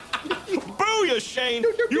Shane.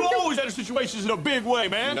 You always enter situations in a big way,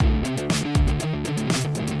 man.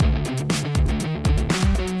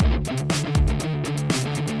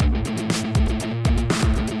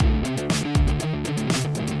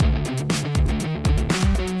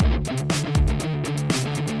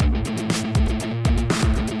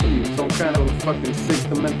 Some kind of a fucking sick,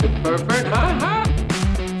 demented pervert, huh?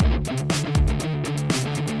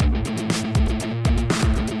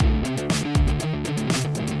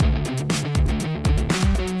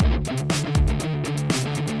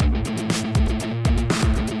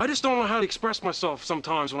 I just don't know how to express myself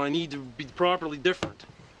sometimes when I need to be properly different.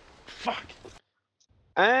 Fuck.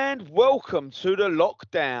 And welcome to the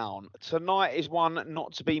lockdown. Tonight is one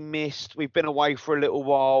not to be missed. We've been away for a little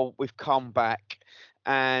while. We've come back.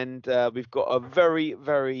 And we've got a very,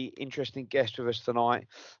 very interesting guest with us tonight.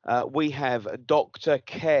 We have Dr.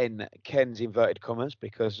 Ken. Ken's inverted commas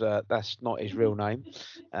because that's not his real name.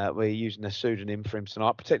 We're using a pseudonym for him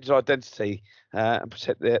tonight. Protect his identity and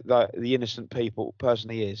protect the innocent person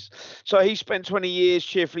he is. So he spent 20 years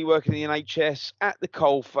cheerfully working in the NHS at the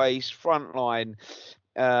coalface, frontline.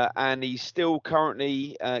 And he's still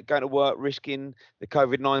currently going to work risking the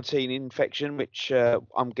COVID-19 infection, which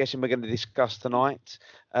I'm guessing we're going to discuss tonight,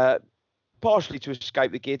 partially to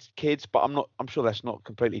escape the kids, but I'm sure that's not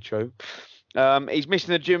completely true. He's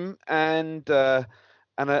missing the gym and a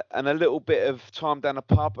little bit of time down the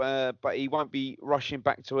pub, but he won't be rushing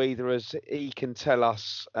back to either, as he can tell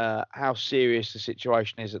us how serious the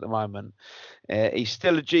situation is at the moment. He's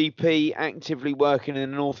still a GP, actively working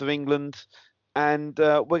in the north of England. And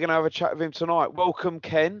we're going to have a chat with him tonight. Welcome,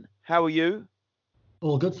 Ken. How are you?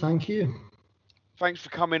 All good, thank you. Thanks for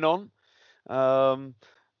coming on.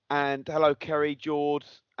 And hello, Kerry, George,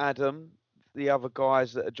 Adam, the other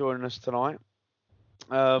guys that are joining us tonight.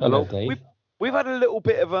 Hello, Dave. We've had a little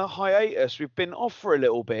bit of a hiatus. We've been off for a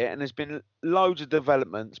little bit, and there's been loads of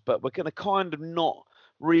developments, but we're going to kind of not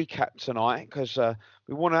recap tonight because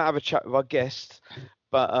we want to have a chat with our guests.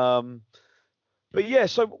 But yeah,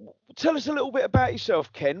 so tell us a little bit about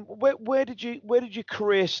yourself, Ken. Where did your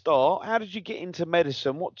career start? How did you get into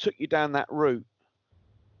medicine? What took you down that route?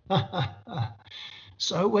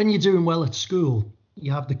 So when you're doing well at school,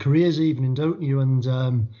 you have the careers evening, don't you? And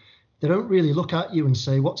they don't really look at you and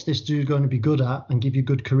say, what's this dude going to be good at, and give you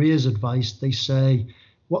good careers advice. They say,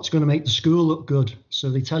 what's going to make the school look good? So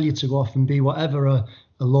they tell you to go off and be whatever, a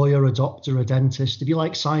lawyer, a doctor, a dentist. If you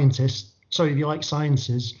like sciences,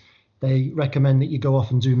 they recommend that you go off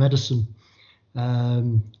and do medicine.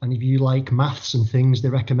 And if you like maths and things, they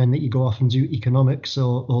recommend that you go off and do economics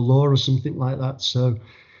or law or something like that. So,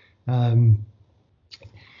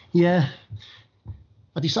 yeah,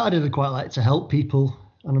 I decided I'd quite like to help people,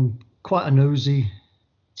 and I'm quite a nosy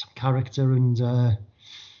character, and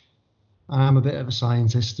I'm a bit of a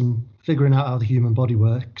scientist, and figuring out how the human body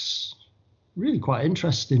works, really quite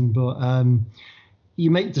interesting. But you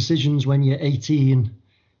make decisions when you're 18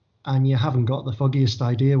 and you haven't got the foggiest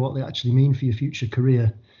idea what they actually mean for your future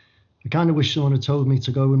career. I kind of wish someone had told me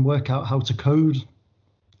to go and work out how to code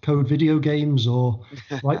video games or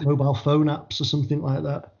write mobile phone apps or something like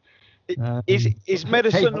that. Is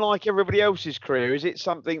medicine like everybody else's career? Is it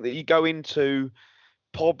something that you go into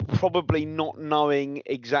probably not knowing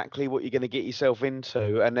exactly what you're going to get yourself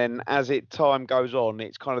into, and then as time goes on,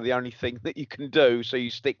 it's kind of the only thing that you can do, so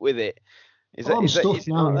you stick with it? I'm stuck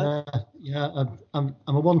now. Yeah, I'm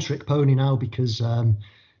a one-trick pony now because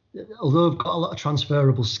although I've got a lot of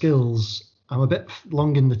transferable skills, I'm a bit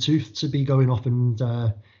long in the tooth to be going off and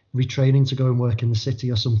retraining to go and work in the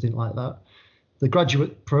city or something like that. The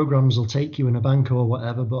graduate programs will take you in a bank or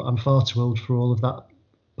whatever, but I'm far too old for all of that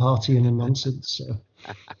partying and nonsense. So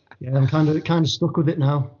yeah, I'm kind of stuck with it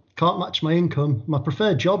now. Can't match my income. My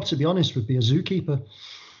preferred job, to be honest, would be a zookeeper.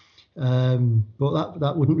 But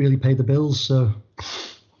that wouldn't really pay the bills, so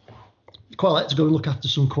quite like to go and look after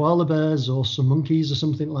some koala bears or some monkeys or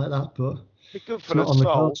something like that, but it's good for not on the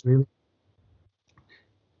cards, really.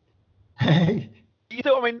 Hey, you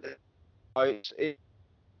know what I mean?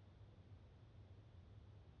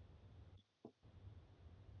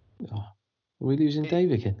 Are we losing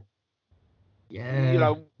Dave again? Yeah, you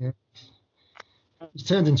know, yeah. He's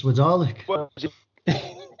turned into a Dalek.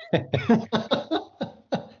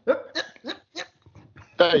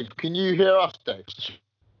 Dave, can you hear us, Dave?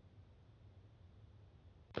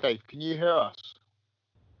 Dave, can you hear us?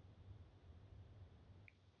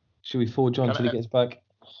 Should we forge on until he gets back?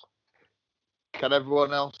 Can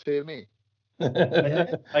everyone else hear me?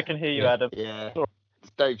 Yeah. I can hear you, Adam. Yeah.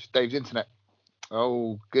 It's Dave's internet.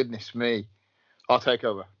 Oh, goodness me. I'll take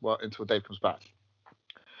over until Dave comes back.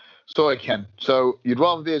 Sorry, Ken. So you'd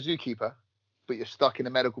rather be a zookeeper, but you're stuck in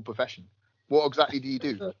the medical profession. What exactly do you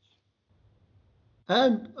do?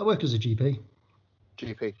 I work as a GP.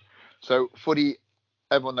 GP. So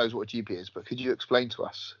everyone knows what a GP is, but could you explain to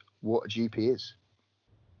us what a GP is?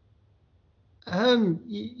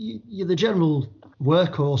 You're the general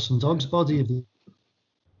workhorse and dog's body of the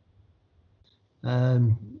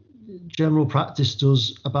general practice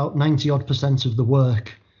does about 90% of the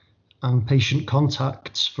work, and patient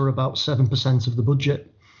contacts for about 7% of the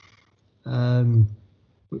budget,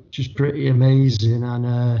 which is pretty amazing.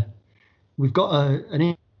 And we've got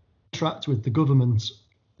an contract with the government.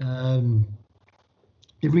 They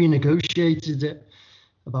renegotiated it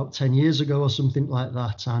about 10 years ago or something like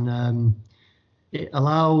that, and it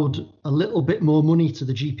allowed a little bit more money to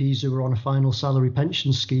the GPs who were on a final salary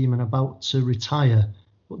pension scheme and about to retire.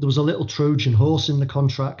 But there was a little Trojan horse in the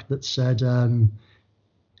contract that said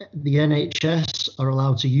the NHS are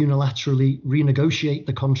allowed to unilaterally renegotiate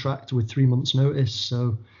the contract with 3 months' notice.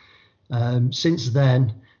 So since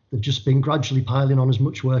then, they've just been gradually piling on as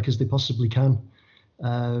much work as they possibly can,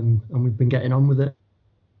 and we've been getting on with it.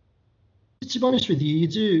 To be honest with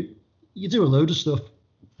you, you do a load of stuff.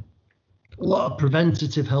 A lot of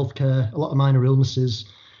preventative healthcare, a lot of minor illnesses,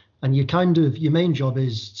 and your main job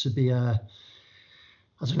is to be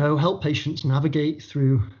help patients navigate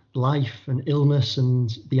through life and illness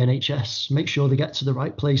and the NHS, make sure they get to the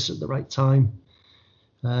right place at the right time.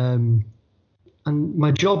 And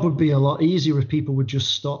my job would be a lot easier if people would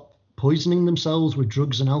just stop poisoning themselves with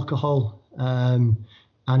drugs and alcohol, and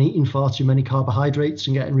eating far too many carbohydrates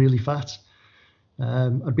and getting really fat.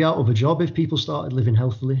 I'd be out of a job if people started living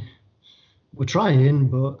healthily. We're trying,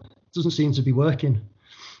 but it doesn't seem to be working.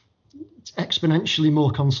 It's exponentially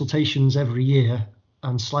more consultations every year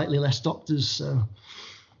and slightly less doctors. So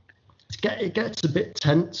it gets a bit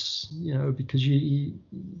tense, because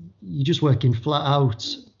you're just working flat out,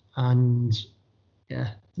 and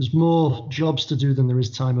there's more jobs to do than there is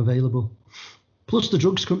time available. Plus, the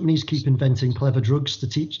drugs companies keep inventing clever drugs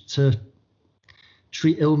to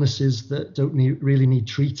treat illnesses that don't really need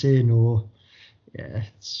treating, or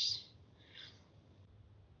it's.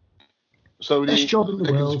 So best job in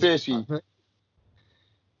the world. Conspiracy.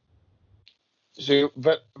 So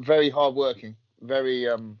very hardworking, very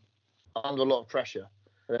under a lot of pressure.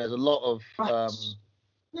 There's a lot of.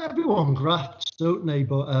 Everyone grafts, don't they?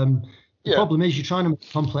 But the problem is you're trying to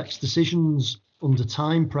make complex decisions under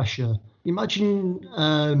time pressure. Imagine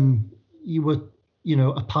you were,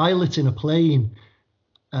 a pilot in a plane,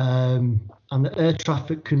 and the air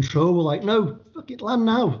traffic control were like, "No, fuck it, land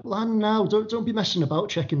now. Don't be messing about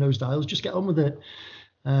checking those dials. Just get on with it."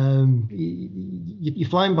 You're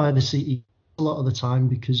flying by the seat a lot of the time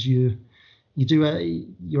because you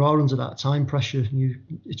are under that time pressure.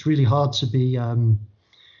 It's really hard to be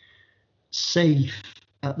safe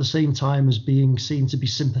at the same time as being seen to be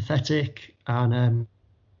sympathetic, and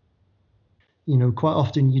quite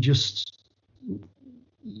often if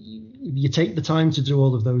you take the time to do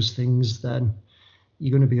all of those things, then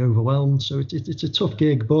you're going to be overwhelmed. So it's a tough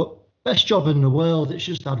gig, but best job in the world. It's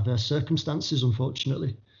just adverse circumstances,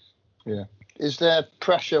 unfortunately. Yeah. Is there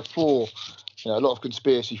pressure for, a lot of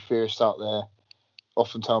conspiracy theorists out there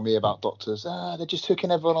often tell me about doctors, they're just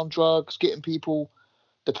hooking everyone on drugs, getting people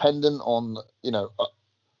dependent on,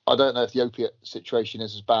 I don't know if the opiate situation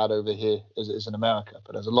is as bad over here as it is in America,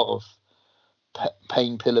 but there's a lot of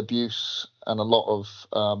pain pill abuse and a lot of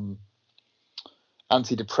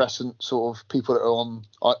antidepressant sort of people that are on.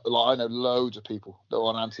 I know loads of people that are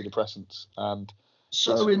on antidepressants, and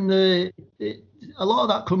so a lot of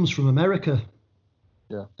that comes from America,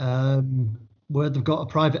 where they've got a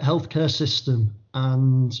private healthcare system,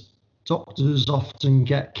 and doctors often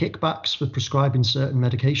get kickbacks for prescribing certain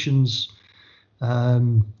medications.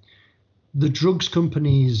 The drugs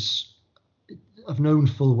companies have known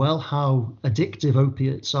full well how addictive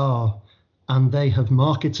opiates are, and they have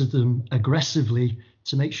marketed them aggressively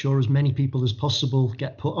to make sure as many people as possible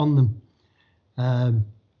get put on them.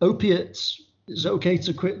 Opiates, it's okay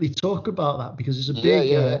to quickly talk about that because it's a big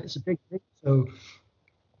it's a big thing. So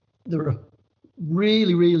they're a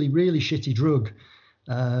really, really, really shitty drug.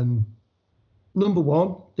 Number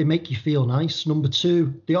one, they make you feel nice. Number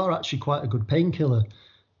two, they are actually quite a good painkiller,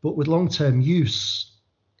 but with long-term use,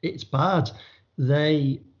 it's bad.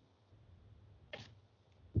 They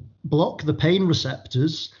block the pain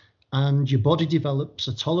receptors and your body develops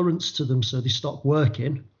a tolerance to them, so they stop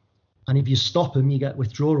working. And if you stop them, you get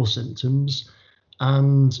withdrawal symptoms.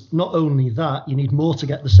 And not only that, you need more to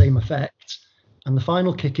get the same effect. And the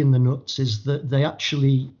final kick in the nuts is that they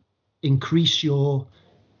actually increase your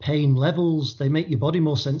pain levels. They make your body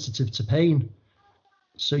more sensitive to pain.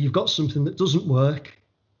 So you've got something that doesn't work,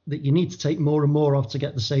 that you need to take more and more of to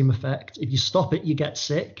get the same effect. If you stop it, you get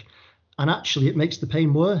sick, and actually it makes the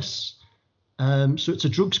pain worse. So it's a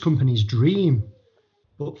drugs company's dream,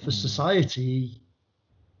 but for society.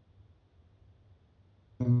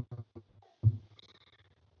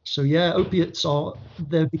 So yeah, opiates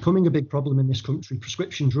they're becoming a big problem in this country.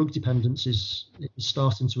 Prescription drug dependence is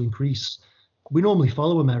starting to increase. We normally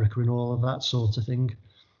follow America in all of that sort of thing.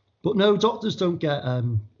 But no, doctors don't get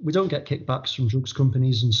we don't get kickbacks from drugs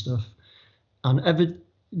companies and stuff. And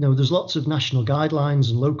there's lots of national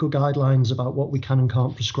guidelines and local guidelines about what we can and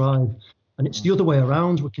can't prescribe. And it's the other way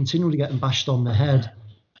around. We're continually getting bashed on the head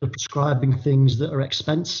for prescribing things that are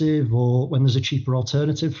expensive or when there's a cheaper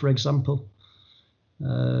alternative, for example.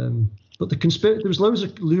 But there was loads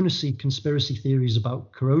of lunacy conspiracy theories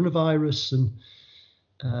about coronavirus, and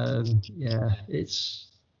it's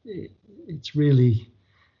really.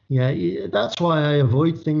 Yeah, that's why I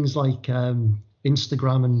avoid things like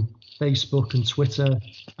Instagram and Facebook and Twitter.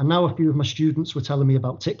 And now a few of my students were telling me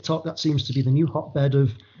about TikTok. That seems to be the new hotbed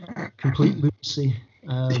of complete lunacy.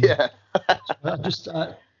 I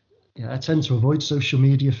tend to avoid social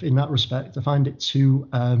media in that respect. I find it too.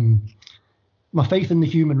 My faith in the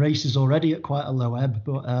human race is already at quite a low ebb,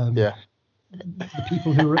 but the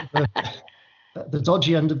people who are at the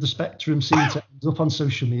dodgy end of the spectrum seem to end up on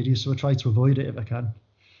social media, so I try to avoid it if I can.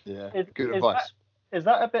 Yeah, good advice. Is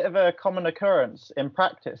that a bit of a common occurrence in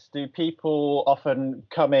practice? Do people often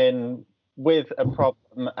come in with a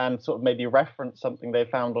problem and sort of maybe reference something they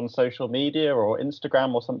found on social media or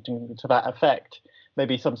Instagram or something to that effect?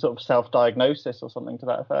 Maybe some sort of self-diagnosis or something to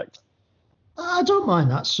that effect? I don't mind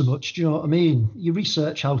that so much. Do you know what I mean? You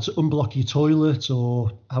research how to unblock your toilet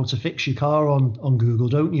or how to fix your car on Google,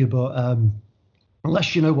 don't you? But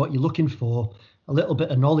unless you know what you're looking for, a little bit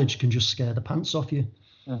of knowledge can just scare the pants off you.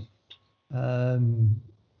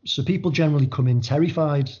 So people generally come in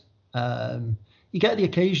terrified. You get the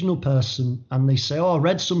occasional person and they say, I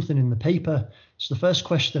read something in the paper. So the first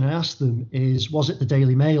question I ask them is, was it the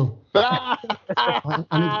Daily Mail? and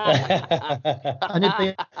if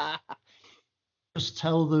they just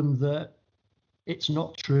tell them that it's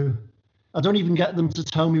not true, I don't even get them to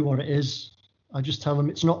tell me what it is. I just tell them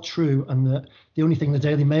it's not true and that the only thing the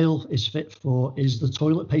Daily Mail is fit for is the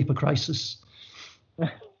toilet paper crisis.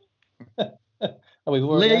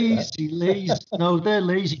 Lazy. No, they're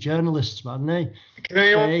lazy journalists, man.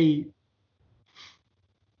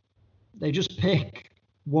 They just pick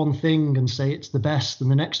one thing and say it's the best,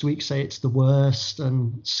 and the next week say it's the worst,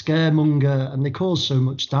 and scaremonger, and they cause so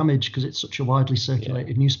much damage because it's such a widely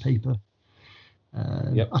circulated newspaper.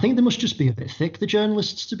 I think they must just be a bit thick, the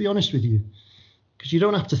journalists, to be honest with you, because you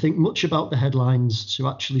don't have to think much about the headlines to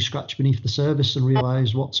actually scratch beneath the surface and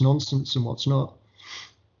realise what's nonsense and what's not.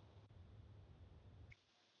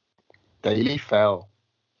 Daily fail.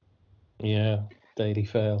 Yeah, daily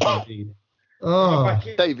fail indeed. Oh,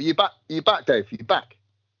 Dave, are you back? Dave? Are you back?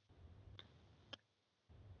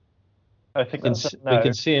 I think we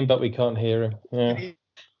can see him, but we can't hear him. Yeah.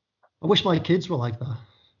 I wish my kids were like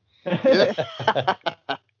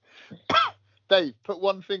that. Dave, put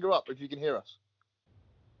one finger up if you can hear us.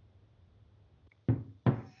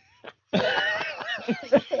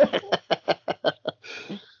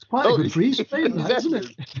 It's quite a good freeze frame, isn't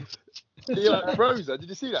it? You're like frozen. Did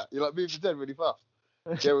you see that? You like moved his head really fast.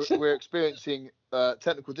 Yeah, we're experiencing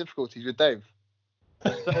technical difficulties with Dave.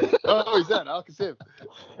 Oh, he's there now. I can see him.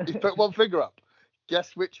 He's put one finger up.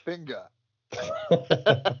 Guess which finger?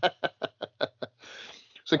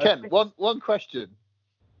 So Ken, one question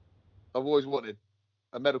I've always wanted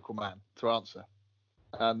a medical man to answer,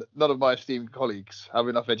 and none of my esteemed colleagues have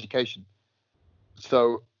enough education.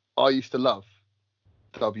 So I used to love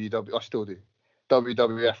I still do.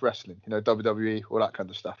 WWF wrestling, WWE, all that kind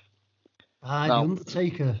of stuff. The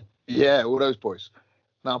Undertaker. Yeah, all those boys.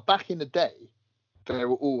 Now, back in the day, they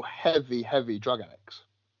were all heavy, heavy drug addicts.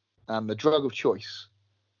 And the drug of choice,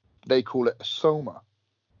 they call it a Soma.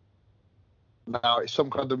 Now, it's some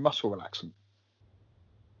kind of muscle relaxant.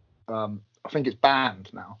 I think it's banned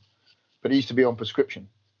now, but it used to be on prescription.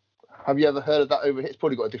 Have you ever heard of that over here? It's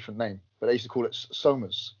probably got a different name, but they used to call it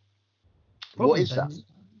Somas. What is that?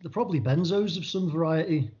 They're probably benzos of some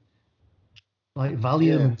variety, like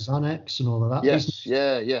Valium and Xanax and all of that. Yes,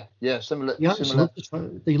 yeah. Similar. They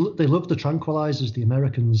love the tranquilizers, the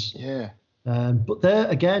Americans. Yeah. But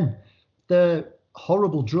they're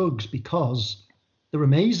horrible drugs because they're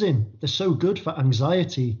amazing. They're so good for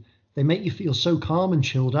anxiety. They make you feel so calm and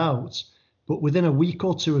chilled out. But within a week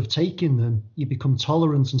or two of taking them, you become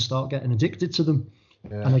tolerant and start getting addicted to them.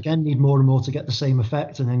 Yeah. And again, need more and more to get the same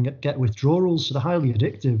effect and then get withdrawals. So they're highly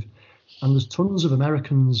addictive. And there's tons of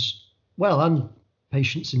Americans, and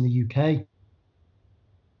patients in the UK,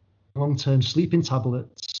 long-term sleeping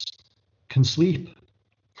tablets, can sleep.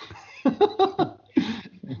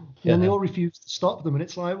 And they all refuse to stop them. And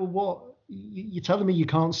it's like, well, what? You're telling me you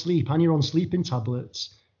can't sleep and you're on sleeping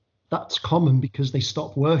tablets. That's common because they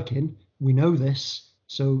stop working. We know this.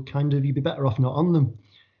 So kind of you'd be better off not on them.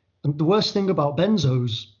 And the worst thing about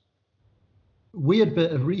benzos, weird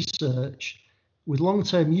bit of research, with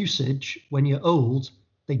long-term usage, when you're old,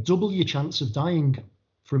 they double your chance of dying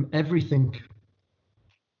from everything.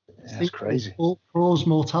 That's crazy. All-cause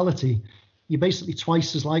mortality. You're basically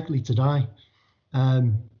twice as likely to die.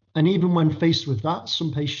 And even when faced with that,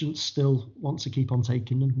 some patients still want to keep on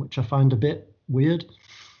taking them, which I find a bit weird.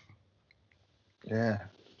 Yeah.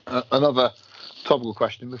 Another topical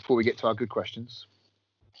question before we get to our good questions.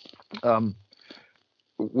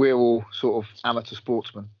 We're all sort of amateur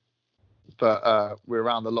sportsmen, but we're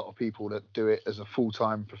around a lot of people that do it as a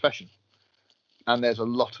full-time profession. And there's a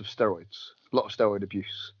lot of steroids, a lot of steroid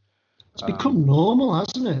abuse. It's become normal,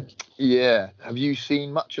 hasn't it? Yeah. Have you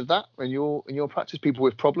seen much of that in your practice? People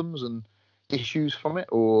with problems and issues from it,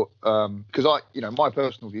 or because my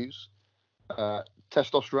personal views,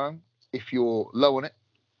 testosterone, if you're low on it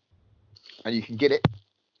and you can get it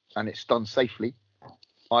and it's done safely,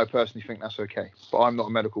 I personally think that's okay. But I'm not a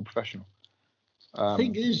medical professional.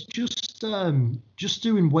 Thing is, just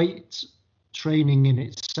doing weight training in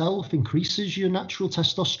itself increases your natural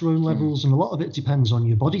testosterone levels, and a lot of it depends on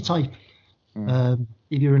your body type.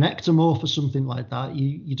 If you're an ectomorph or something like that,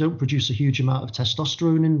 you don't produce a huge amount of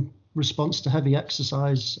testosterone in response to heavy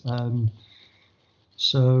exercise.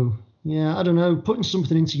 So yeah, I don't know, putting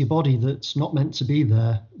something into your body that's not meant to be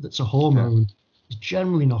there, that's a hormone, is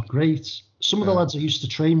generally not great. Some of the lads I used to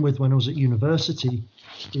train with when I was at university,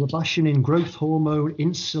 they were bashing in growth hormone,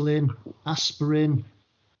 insulin, aspirin,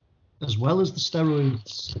 as well as the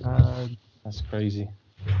steroids. That's crazy.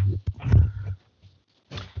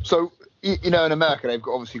 So, in America, they've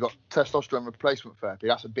obviously got testosterone replacement therapy.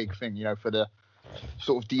 That's a big thing, for the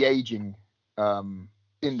sort of de-aging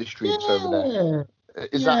industry that's over there.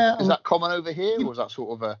 Is that common over here, or is that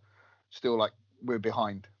sort of still like we're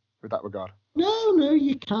behind with that regard? No,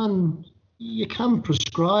 you can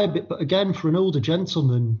prescribe it, but again, for an older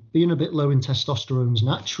gentleman, being a bit low in testosterone is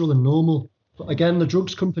natural and normal. But again, the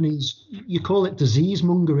drugs companies, you call it disease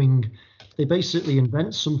mongering. They basically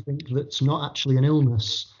invent something that's not actually an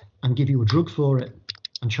illness and give you a drug for it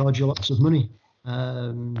and charge you lots of money.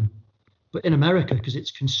 But in America, because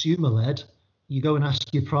it's consumer led, you go and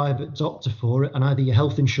ask your private doctor for it, and either your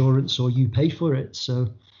health insurance or you pay for it.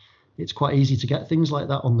 So it's quite easy to get things like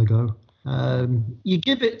that on the go. You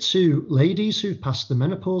give it to ladies who've passed the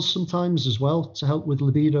menopause sometimes as well to help with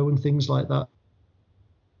libido and things like that.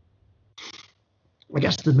 I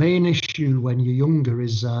guess the main issue when you're younger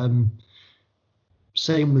is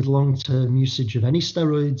same with long-term usage of any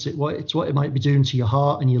steroids. It's what it might be doing to your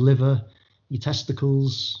heart and your liver, your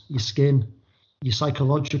testicles, your skin, your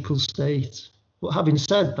psychological state. But having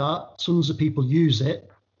said that, tons of people use it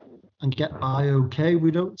and get by okay.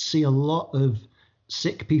 We don't see a lot of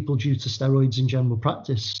sick people due to steroids in general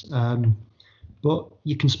practice. But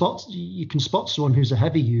you can spot someone who's a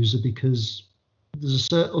heavy user because there's a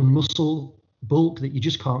certain muscle bulk that you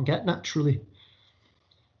just can't get naturally.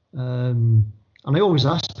 And I always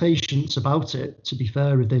ask patients about it, to be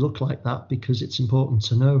fair, if they look like that, because it's important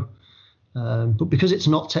to know. But because it's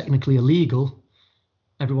not technically illegal,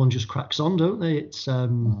 everyone just cracks on, don't they? It's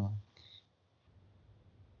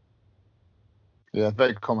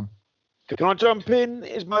very common. Can I jump in?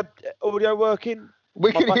 Is my audio working?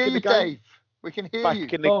 We can hear you, Dave. We can hear you.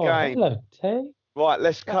 Back in the game. Hello, Tay. Right,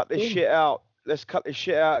 let's cut this shit out. Let's cut this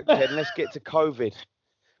shit out, Ken. Let's get to COVID.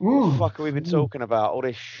 What the fuck have we been talking about? All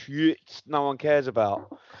this shit no one cares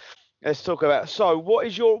about. Let's talk about. So, what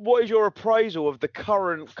is your appraisal of the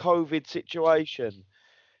current COVID situation?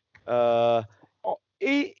 Let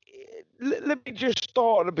me just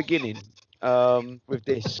start at the beginning with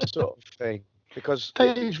this sort of thing, because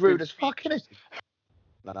Dave's rude as fuck, isn't he?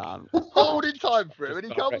 No. Holding time for him, and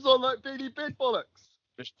he comes on like Beanie Bid bollocks.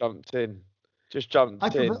 Just jumped in.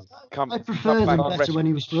 I prefer him better when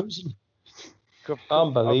he was frozen.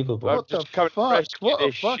 Unbelievable. What the fuck? What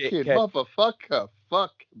a fucking motherfucker.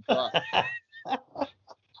 Fuck.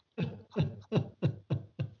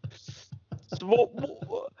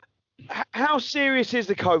 How serious is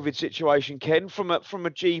the COVID situation, Ken, from a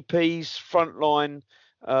GP's frontline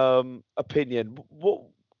opinion?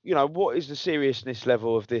 What is the seriousness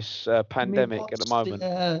level of this pandemic at the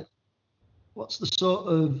moment? What's the sort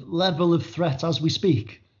of level of threat as we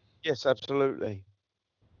speak? Yes, absolutely.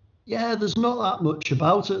 Yeah, there's not that much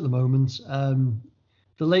about it at the moment.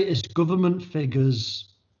 the latest government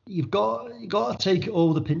figures, you've got to take it all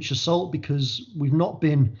with a pinch of salt, because we've not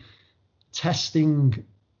been testing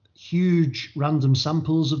huge random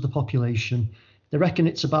samples of the population. They reckon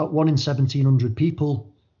it's about 1 in 1,700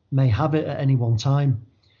 people may have it at any one time.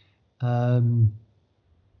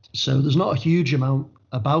 So there's not a huge amount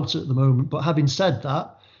about it at the moment. But having said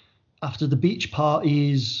that, after the beach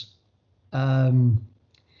parties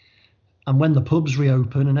and when the pubs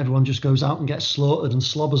reopen and everyone just goes out and gets slaughtered and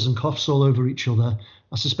slobbers and coughs all over each other,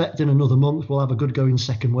 I suspect in another month we'll have a good going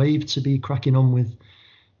second wave to be cracking on with.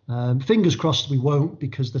 Fingers crossed we won't,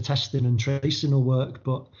 because the testing and tracing will work.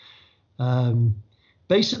 But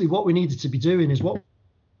basically what we needed to be doing is what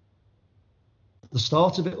the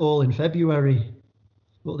start of it all in February.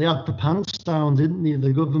 But they had the pants down, didn't they,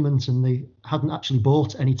 the government, and they hadn't actually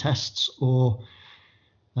bought any tests or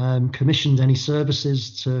commissioned any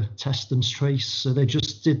services to test and trace. So they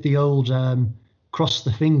just did the old cross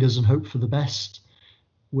the fingers and hope for the best,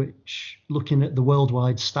 which, looking at the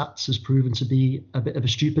worldwide stats, has proven to be a bit of a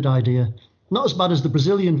stupid idea. Not as bad as the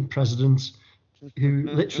Brazilian president, who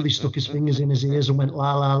literally stuck his fingers in his ears and went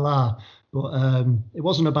la la la, but it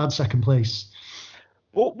wasn't a bad second place.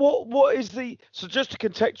 What is the, so just to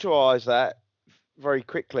contextualize that very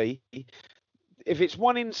quickly, if it's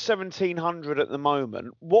 1 in 1,700 at the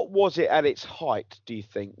moment, what was it at its height, do you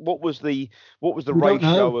think? What was the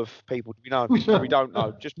ratio of people? We don't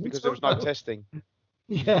know, just because there was no testing.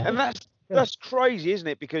 Yeah. And that's crazy, isn't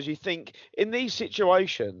it? Because you think in these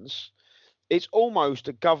situations, it's almost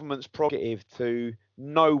a government's prerogative to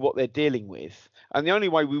know what they're dealing with. And the only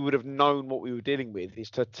way we would have known what we were dealing with is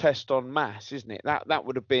to test en masse, isn't it? That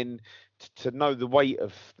would have been to know the weight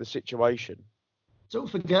of the situation. Don't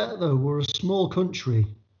forget, though, we're a small country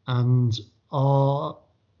and our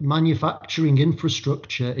manufacturing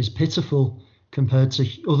infrastructure is pitiful compared to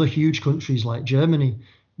other huge countries like Germany.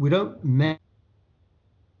 We don't make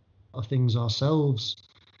things ourselves.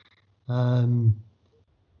 The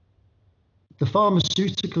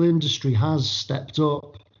pharmaceutical industry has stepped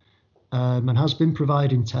up and has been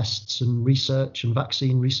providing tests and research and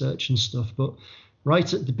vaccine research and stuff. But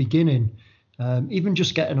right at the beginning, even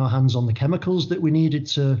just getting our hands on the chemicals that we needed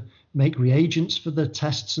to make reagents for the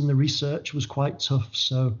tests and the research was quite tough.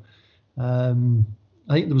 So I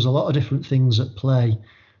think there was a lot of different things at play.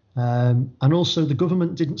 And also the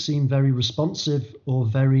government didn't seem very responsive or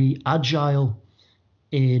very agile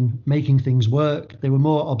in making things work. They were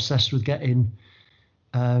more obsessed with getting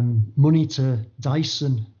money to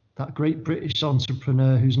Dyson, that great British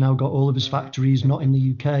entrepreneur who's now got all of his factories not in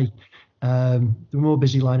the UK. They were more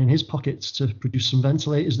busy lining his pockets to produce some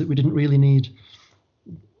ventilators that we didn't really need.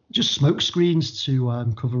 Just smoke screens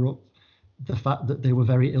to cover up the fact that they were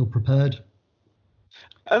very ill prepared.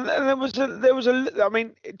 And there was a, I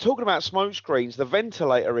mean, talking about smoke screens, the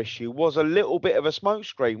ventilator issue was a little bit of a smoke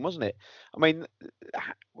screen, wasn't it? I mean,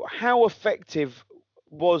 how effective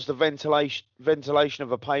was the ventilation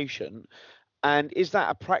of a patient? And is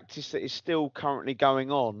that a practice that is still currently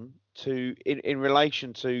going on in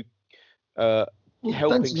relation to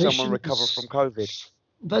helping someone recover from COVID?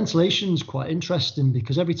 Ventilation's quite interesting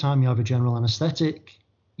because every time you have a general anaesthetic,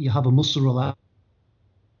 you have a muscle relaxer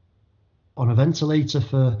on a ventilator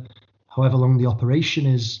for however long the operation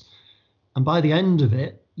is. And by the end of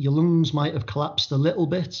it, your lungs might have collapsed a little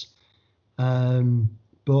bit,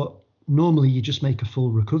 but normally you just make a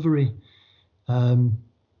full recovery.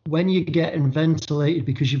 When you're getting ventilated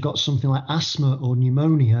because you've got something like asthma or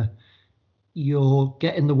pneumonia, you're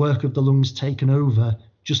getting the work of the lungs taken over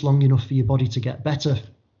just long enough for your body to get better.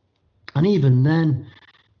 And even then,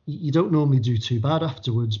 you don't normally do too bad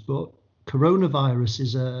afterwards, but coronavirus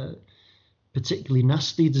is a particularly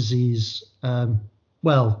nasty disease.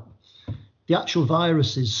 Well, the actual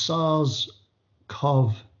virus is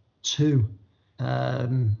SARS-CoV-2,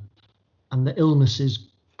 and the illness is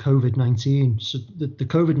COVID-19. So the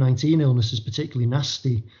COVID-19 illness is particularly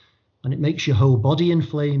nasty, and it makes your whole body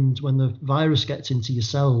inflamed. When the virus gets into your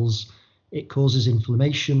cells, it causes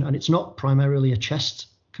inflammation, and it's not primarily a chest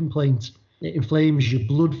complaint. It inflames your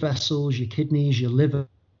blood vessels, your kidneys, your liver.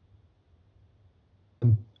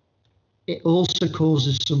 It also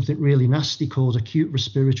causes something really nasty called acute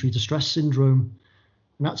respiratory distress syndrome.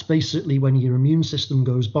 And that's basically when your immune system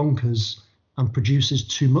goes bonkers and produces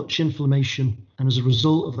too much inflammation. And as a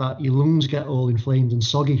result of that, your lungs get all inflamed and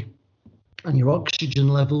soggy and your oxygen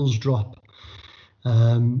levels drop.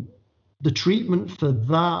 The treatment for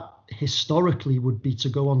that historically would be to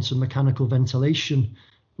go on to mechanical ventilation.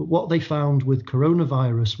 But what they found with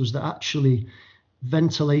coronavirus was that actually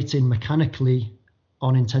ventilating mechanically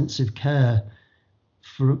on intensive care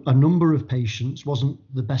for a number of patients wasn't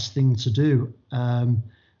the best thing to do.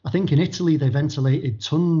 I think in Italy they ventilated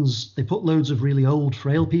tons. They put loads of really old,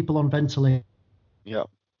 frail people on ventilators. Yeah.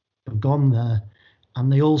 Have gone there,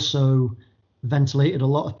 and they also ventilated a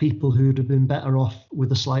lot of people who'd have been better off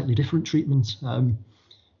with a slightly different treatment. And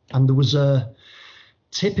there was a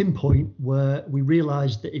tipping point where we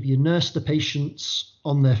realised that if you nurse the patients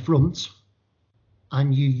on their front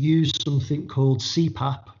and you use something called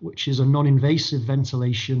CPAP, which is a non-invasive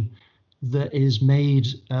ventilation that is made,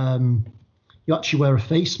 you actually wear a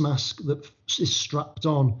face mask that is strapped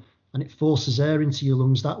on and it forces air into your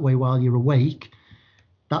lungs that way while you're awake.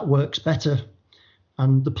 That works better.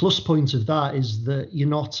 And the plus point of that is that you're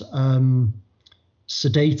not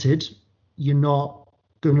sedated, you're not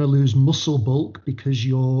going to lose muscle bulk because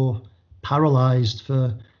you're paralyzed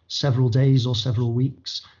for several days or several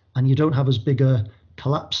weeks, and you don't have as big a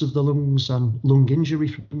collapse of the lungs and lung injury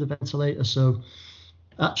from the ventilator. So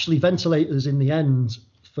actually ventilators in the end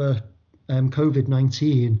for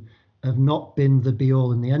COVID-19 have not been the be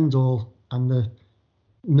all and the end all, and the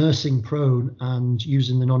nursing prone and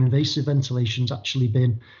using the non-invasive ventilation's actually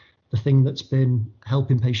been the thing that's been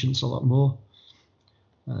helping patients a lot more.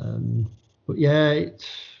 But yeah,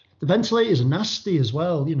 the ventilators are nasty as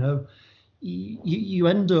well. You know, you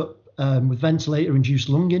end up with ventilator-induced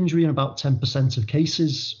lung injury in about 10% of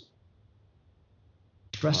cases.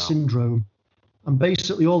 Stress syndrome, and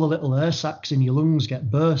basically all the little air sacs in your lungs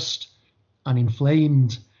get burst and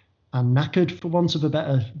inflamed and knackered, for want of a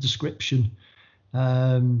better description.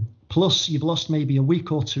 Plus, you've lost maybe a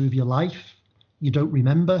week or two of your life. You don't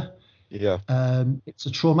remember. Yeah. It's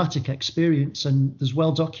a traumatic experience, and there's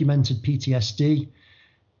well-documented PTSD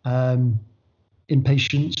in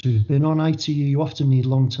patients who've been on ITU. You often need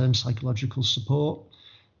long-term psychological support.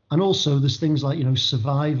 And also there's things like, you know,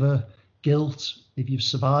 survivor guilt. If you've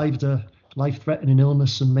survived a life-threatening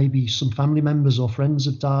illness and maybe some family members or friends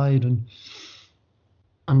have died,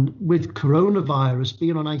 and with coronavirus,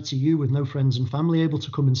 being on ITU with no friends and family able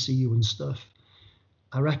to come and see you and stuff,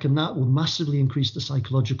 I reckon that will massively increase the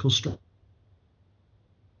psychological stress.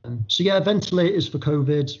 So yeah, ventilators for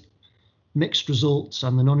COVID, mixed results,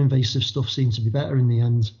 and the non-invasive stuff seemed to be better in the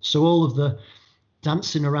end. So all of the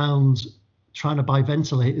dancing around trying to buy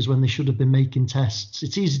ventilators when they should have been making tests,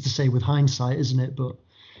 it's easy to say with hindsight, isn't it? But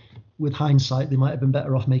with hindsight, they might have been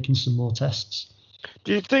better off making some more tests.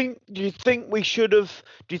 Do you think we should have?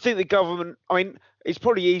 Do you think the government? I mean, it's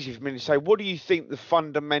probably easy for me to say. What do you think the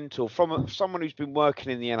fundamental, from someone who's been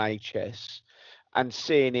working in the NHS and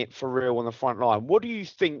seeing it for real on the front line? What do you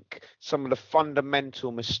think some of the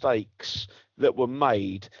fundamental mistakes that were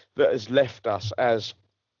made that has left us as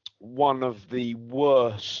one of the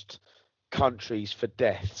worst countries for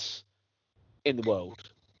deaths in the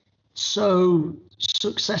world? So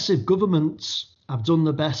successive governments have done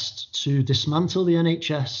their best to dismantle the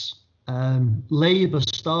NHS. Labour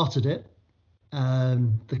started it.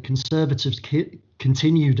 The Conservatives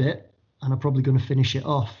continued it and are probably going to finish it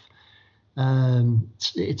off.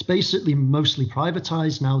 It's basically mostly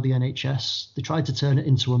privatised now, the NHS. They tried to turn it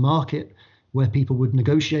into a market where people would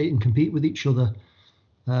negotiate and compete with each other,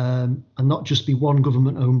 and not just be one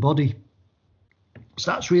government-owned body.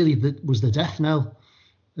 So that's really was the death knell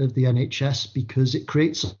of the NHS, because it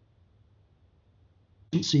creates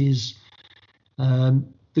agencies.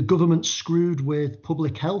 The government screwed with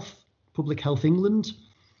Public Health England.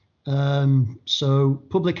 So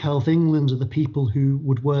Public Health England are the people who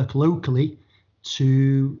would work locally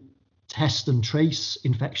to test and trace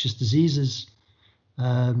infectious diseases,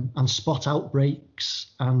 and spot outbreaks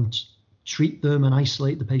and treat them and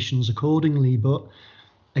isolate the patients accordingly. But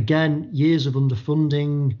again, years of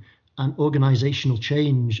underfunding and organisational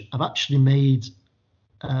change have actually made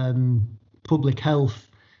public health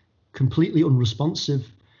completely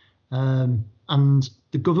unresponsive. And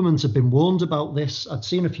the government have been warned about this. I'd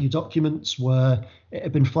seen a few documents where it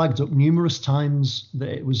had been flagged up numerous times that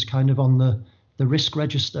it was kind of on the risk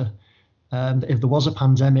register. That if there was a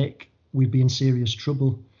pandemic, we'd be in serious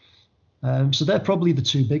trouble. So they're probably the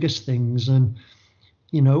two biggest things. And,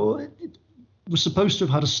 you know, we're supposed to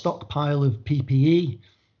have had a stockpile of PPE,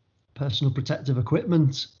 personal protective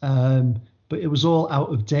equipment, but it was all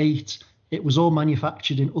out of date. It was all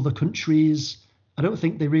manufactured in other countries. I don't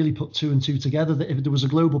think they really put two and two together, that if there was a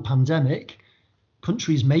global pandemic,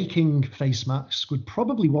 countries making face masks would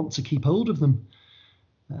probably want to keep hold of them.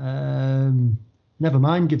 Never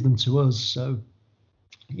mind give them to us. So,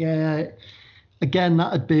 yeah, again,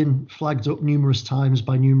 that had been flagged up numerous times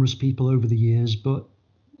by numerous people over the years, but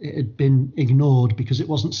it had been ignored because it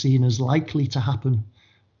wasn't seen as likely to happen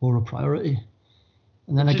or a priority.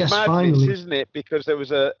 And then I Which is guess madness, finally, isn't it? Because there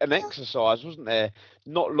was an exercise, wasn't there?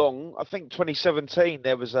 Not long, I think 2017,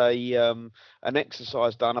 there was an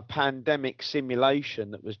exercise done, a pandemic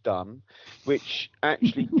simulation that was done, which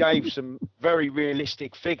actually gave some very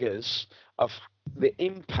realistic figures of the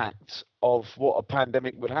impact of what a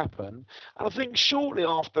pandemic would happen. And I think shortly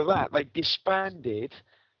after that, they disbanded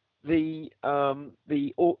the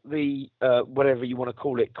whatever you want to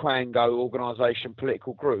call it, Quango organisation,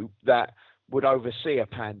 political group that would oversee a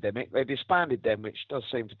pandemic. They disbanded them, which does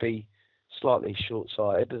seem to be slightly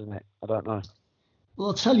short-sighted, doesn't it? I don't know. well,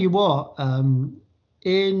 I'll tell you what,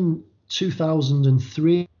 in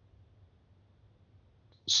 2003,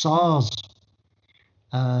 SARS,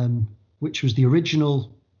 which was the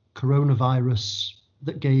original coronavirus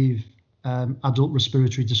that gave adult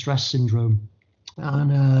respiratory distress syndrome,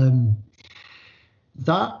 and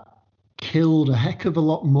that killed a heck of a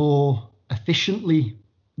lot more efficiently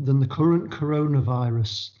than the current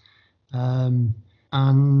coronavirus. And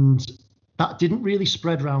that didn't really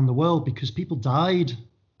spread around the world because people died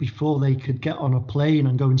before they could get on a plane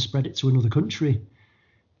and go and spread it to another country.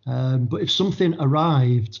 But if something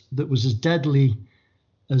arrived that was as deadly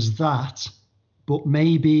as that, but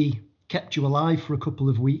maybe kept you alive for a couple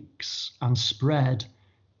of weeks and spread,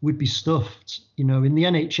 we'd be stuffed. You know, in the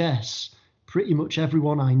NHS, pretty much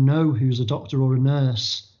everyone I know who's a doctor or a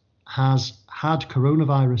nurse has had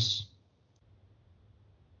coronavirus.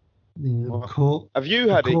 Have you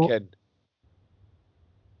had it, Ken?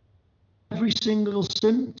 Every single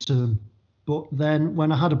symptom, but then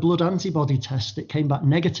when I had a blood antibody test, it came back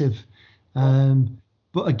negative.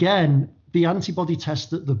 But again, the antibody test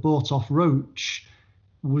that they bought off Roche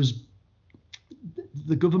was,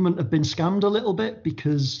 the government have been scammed a little bit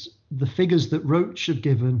because the figures that Roche have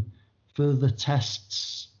given for the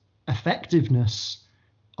test's effectiveness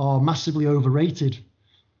are massively overrated.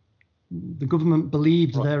 The government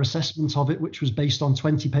believed their assessment of it, which was based on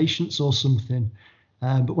 20 patients or something.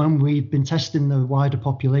 But when we've been testing the wider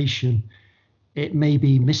population, it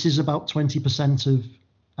maybe misses about 20% of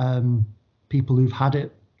people who've had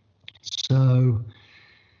it. So,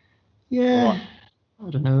 yeah, I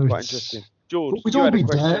don't know. Quite interesting. George, we'd all be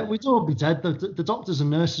dead. We'd all be dead. The doctors and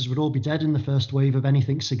nurses would all be dead in the first wave of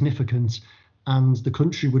anything significant, and the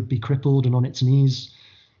country would be crippled and on its knees.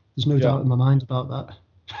 There's no doubt in my mind about that.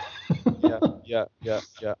 Yeah.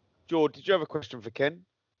 George, did you have a question for Ken?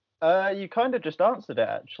 You kind of just answered it,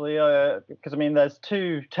 actually, because, I mean, there's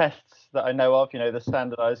two tests that I know of, you know, the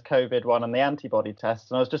standardized COVID one and the antibody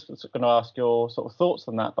test. And I was just going to ask your sort of thoughts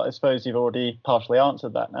on that, but I suppose you've already partially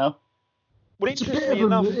answered that now. Well, interestingly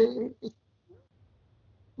enough...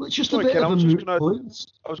 Well, it's just a bit of a moot point.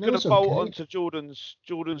 I was going to bolt onto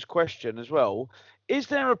Jordan's question as well. Is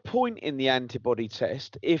there a point in the antibody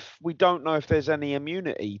test if we don't know if there's any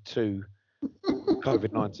immunity to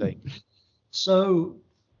COVID-19? So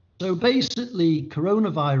basically,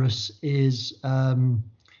 coronavirus is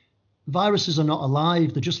viruses are not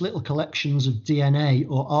alive. They're just little collections of DNA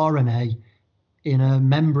or RNA in a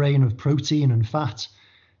membrane of protein and fat.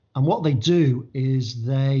 And what they do is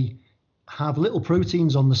they have little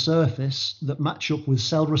proteins on the surface that match up with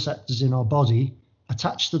cell receptors in our body,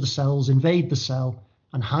 attach to the cells, invade the cell,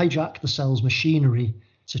 and hijack the cell's machinery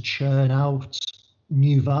to churn out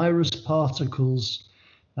new virus particles.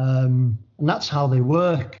 And that's how they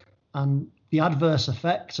work. And the adverse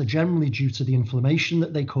effects are generally due to the inflammation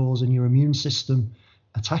that they cause in your immune system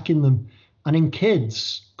attacking them. And in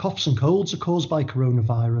kids, coughs and colds are caused by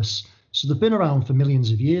coronavirus. So they've been around for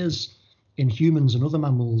millions of years in humans and other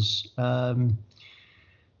mammals. And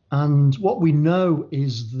what we know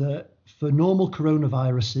is that for normal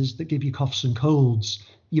coronaviruses that give you coughs and colds,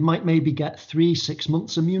 you might maybe get 3-6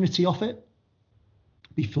 months immunity off it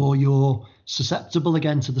before you're susceptible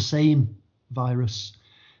again to the same virus.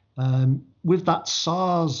 With that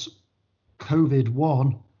SARS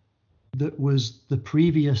COVID-1, that was the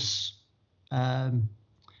previous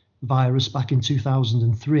virus back in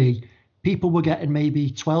 2003, people were getting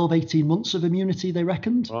maybe 12, 18 months of immunity, they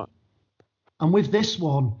reckoned. Right. And with this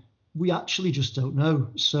one, we actually just don't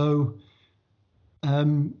know. So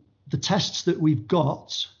the tests that we've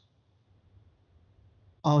got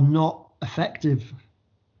are not effective.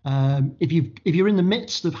 If you're in the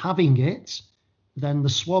midst of having it, then the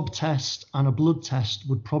swab test and a blood test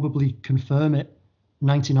would probably confirm it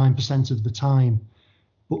 99% of the time.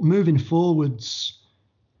 But moving forwards,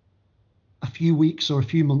 a few weeks or a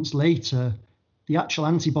few months later, the actual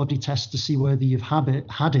antibody test to see whether you've had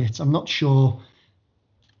it, I'm not sure,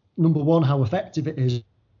 number one, how effective it is.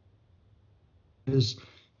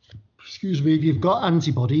 Excuse me, if you've got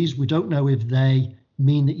antibodies, we don't know if they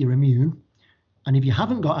mean that you're immune. And if you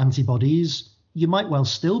haven't got antibodies, you might well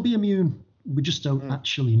still be immune. We just don't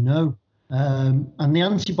actually know. And the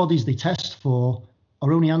antibodies they test for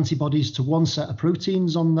are only antibodies to one set of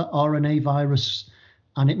proteins on the RNA virus.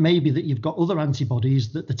 And it may be that you've got other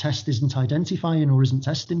antibodies that the test isn't identifying or isn't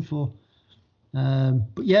testing for.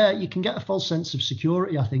 But yeah, you can get a false sense of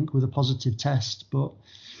security, I think, with a positive test. But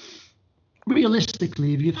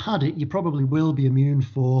realistically, if you've had it, you probably will be immune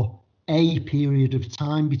for a period of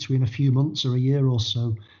time between a few months or a year or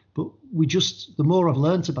so. But the more I've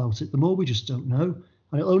learnt about it, the more we just don't know.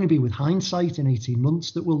 And it'll only be with hindsight in 18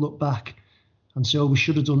 months that we'll look back and say, oh, we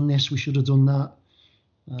should have done this, we should have done that.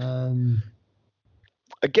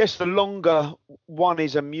 I guess the longer one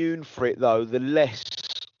is immune for it, though, the less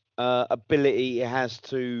ability it has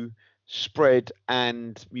to spread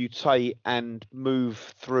and mutate and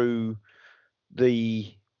move through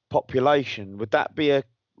the population. Would that be a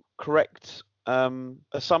correct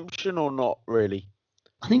assumption or not really?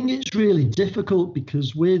 I think it's really difficult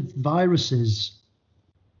because with viruses,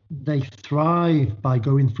 they thrive by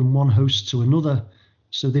going from one host to another.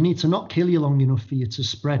 So they need to not kill you long enough for you to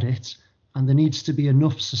spread it. And there needs to be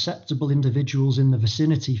enough susceptible individuals in the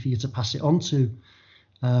vicinity for you to pass it on to.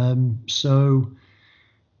 So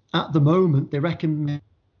at the moment, they reckon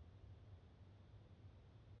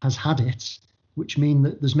has had it, which means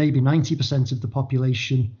that there's maybe 90% of the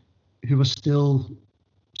population who are still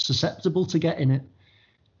susceptible to getting it.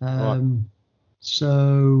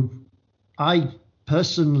 So I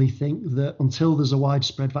personally think that until there's a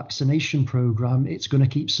widespread vaccination program, it's going to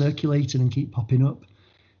keep circulating and keep popping up.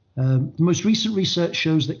 The most recent research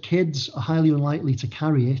shows that kids are highly unlikely to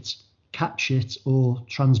carry it, catch it, or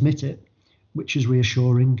transmit it, which is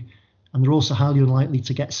reassuring. And they're also highly unlikely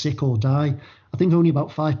to get sick or die. I think only about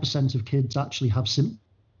 5% of kids actually have symptoms.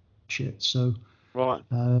 So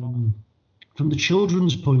from the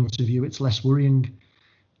children's point of view, it's less worrying.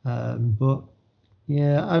 But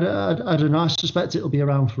yeah, I don't know. I suspect it'll be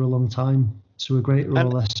around for a long time to a greater or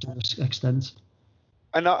lesser extent.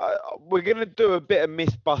 And we're going to do a bit of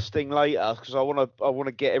myth busting later because I want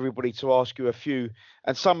to get everybody to ask you a few,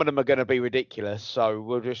 and some of them are going to be ridiculous. So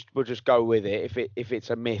we'll just go with it. If it's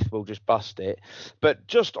a myth, we'll just bust it. But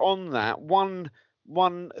just on that, one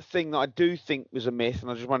thing that I do think was a myth,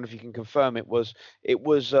 and I just wonder if you can confirm it was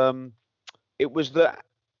that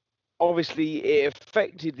obviously it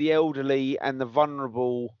affected the elderly and the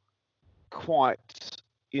vulnerable quite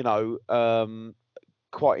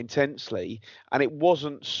intensely, and it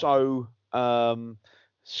wasn't so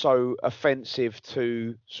offensive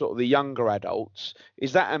to sort of the younger adults.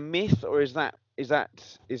 Is that a myth, or is that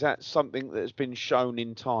something that's been shown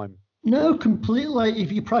in time? No, completely. Like,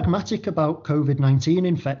 if you're pragmatic about COVID-19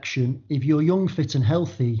 infection, if you're young, fit and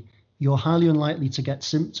healthy, you're highly unlikely to get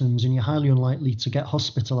symptoms and you're highly unlikely to get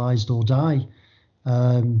hospitalized or die.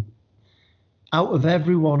 Out of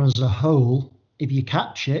everyone as a whole, if you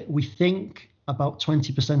catch it, we think about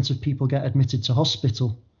 20% of people get admitted to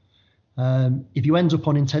hospital. If you end up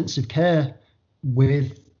on intensive care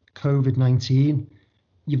with COVID-19,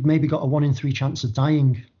 you've maybe got a 1 in 3 chance of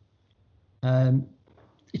dying.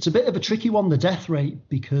 It's a bit of a tricky one, the death rate,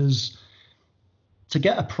 because to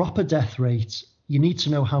get a proper death rate, you need to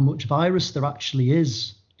know how much virus there actually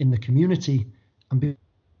is in the community. And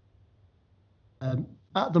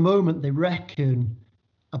at the moment, they reckon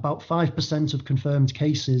about 5% of confirmed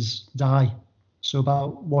cases die. So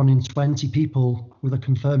about 1 in 20 people with a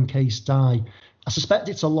confirmed case die. I suspect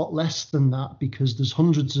it's a lot less than that because there's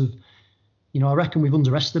hundreds of, I reckon we've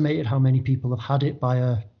underestimated how many people have had it by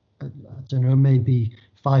I don't know, maybe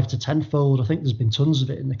 5 to 10-fold. I think there's been tons of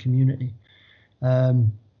it in the community.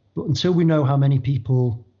 But until we know how many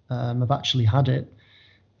people have actually had it.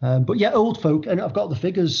 But yeah, old folk, and I've got the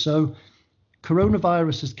figures. So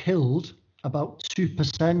coronavirus has killed about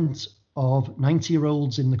 2% of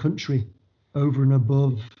 90-year-olds in the country, over and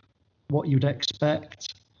above what you'd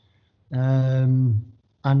expect. And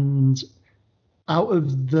out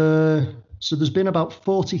of so there's been about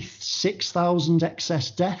 46,000 excess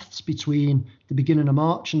deaths between the beginning of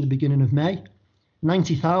March and the beginning of May.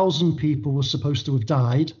 90,000 people were supposed to have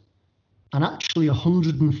died, and actually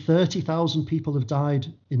 130,000 people have died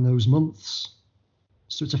in those months.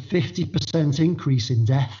 So it's a 50% increase in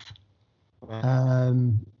death.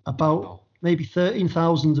 About maybe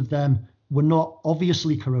 13,000 of them were not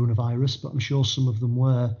obviously coronavirus, but I'm sure some of them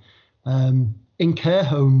were. In care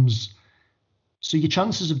homes, so your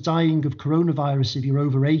chances of dying of coronavirus if you're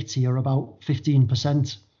over 80 are about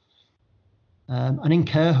 15%. And in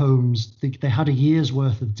care homes, they had a year's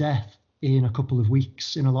worth of death in a couple of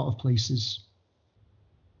weeks in a lot of places.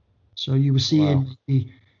 So you were seeing,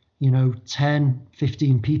 10,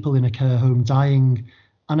 15 people in a care home dying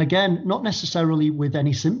And again, not necessarily with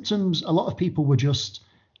any symptoms. A lot of people were just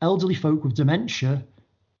elderly folk with dementia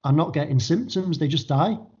are not getting symptoms. They just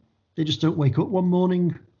die. They just don't wake up one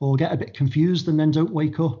morning or get a bit confused and then don't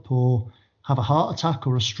wake up or have a heart attack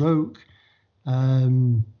or a stroke.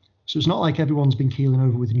 So it's not like everyone's been keeling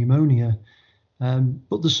over with pneumonia.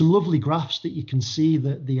 But there's some lovely graphs that you can see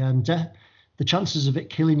that the chances of it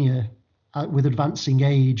killing you with advancing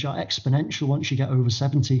age are exponential once you get over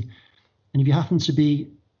 70. And if you happen to be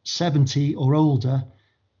 70 or older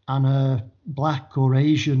and a black or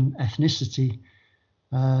Asian ethnicity,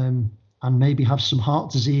 and maybe have some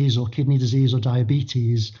heart disease or kidney disease or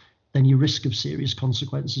diabetes, then your risk of serious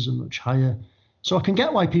consequences are much higher. So I can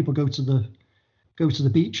get why people go to the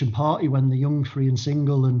beach and party when they're young, free and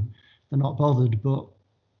single and they're not bothered, but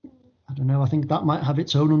I don't know, I think that might have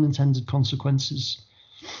its own unintended consequences.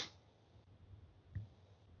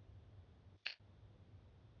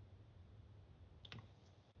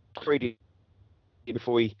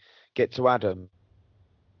 Before we get to Adam.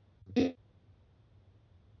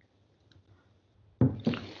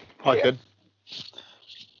 Hi, Ken.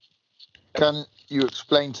 Can you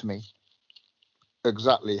explain to me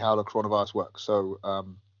exactly how the coronavirus works? So,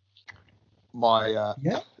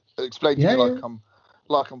 explain to me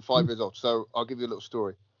like I'm 5 years old. So I'll give you a little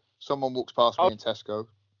story. Someone walks past me in Tesco.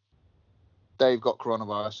 They've got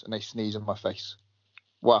coronavirus and they sneeze in my face.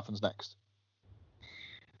 What happens next?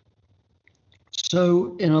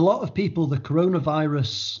 So in a lot of people, the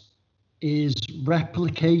coronavirus is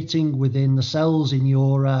replicating within the cells in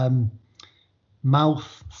your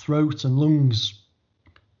mouth, throat and lungs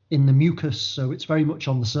in the mucus. So it's very much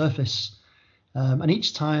on the surface. And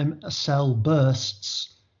each time a cell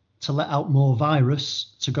bursts to let out more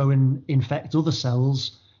virus to go and infect other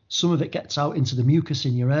cells, some of it gets out into the mucus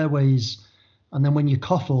in your airways. And then when you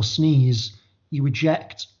cough or sneeze, you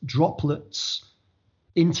eject droplets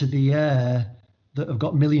into the air that have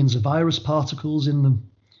got millions of virus particles in them.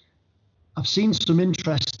 I've seen some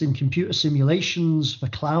interest in computer simulations for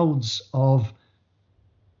clouds of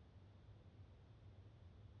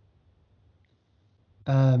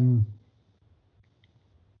so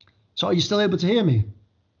are you still able to hear me?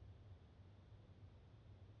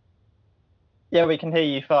 Yeah, we can hear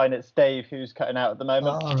you fine. It's Dave who's cutting out at the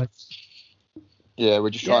moment. All right. Yeah, we're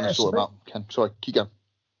just trying to sort them out, Ken. Sorry, keep going.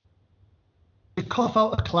 You cough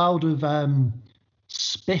out a cloud of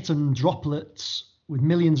spit and droplets with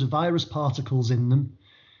millions of virus particles in them.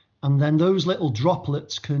 And then those little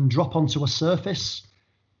droplets can drop onto a surface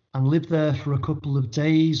and live there for a couple of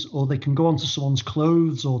days, or they can go onto someone's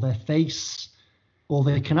clothes or their face, or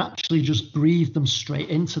they can actually just breathe them straight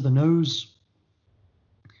into the nose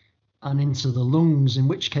and into the lungs, in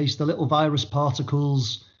which case the little virus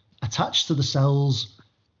particles attach to the cells,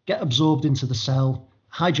 get absorbed into the cell,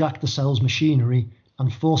 hijack the cell's machinery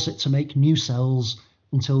and force it to make new cells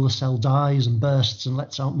until the cell dies and bursts and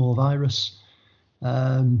lets out more virus.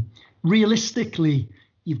 Realistically,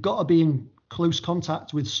 you've got to be in close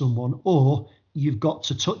contact with someone, or you've got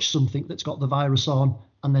to touch something that's got the virus on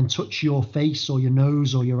and then touch your face or your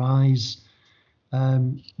nose or your eyes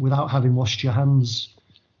without having washed your hands.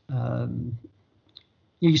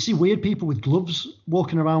 You see weird people with gloves,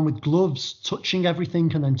 walking around with gloves, touching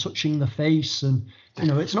everything and then touching the face. And, you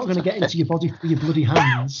know, it's not going to get into your body through your bloody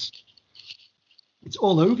hands. It's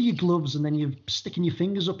all over your gloves, and then you're sticking your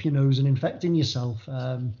fingers up your nose and infecting yourself.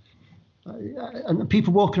 And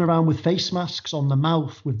people walking around with face masks on the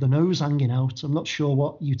mouth with the nose hanging out. I'm not sure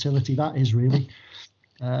what utility that is, really.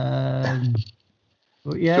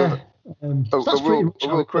 But yeah, that's pretty much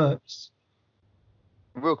how it works.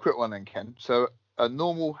 Real quick one then, Ken. So a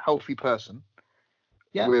normal, healthy person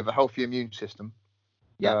with a healthy immune system,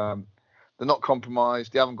 they're not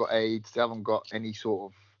compromised, they haven't got AIDS, they haven't got any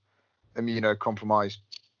sort of immunocompromised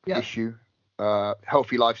issue,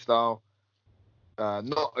 healthy lifestyle,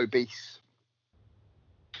 not obese.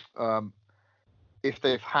 If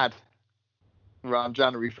they've had around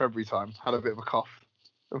January, February time, had a bit of a cough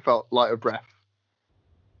and felt light of breath,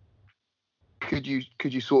 could you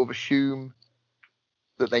sort of assume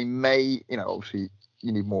that they may, obviously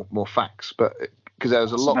you need more facts, but because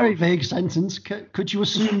there's a lot. Very vague sentence. Could you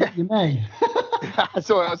assume that you may?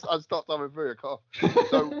 Sorry, I stopped having a cough.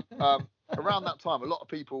 So around that time, a lot of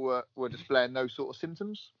people were displaying those sort of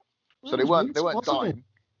symptoms. So they weren't dying.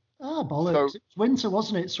 Ah, bollocks! So, it's winter,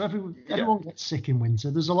 wasn't it? So everyone gets sick in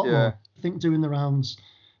winter. There's a lot more, I think, doing the rounds.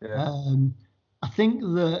 Yeah. I think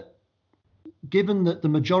that given that the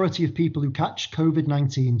majority of people who catch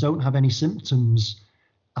COVID-19 don't have any symptoms,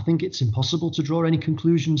 I think it's impossible to draw any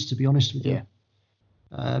conclusions, to be honest with you.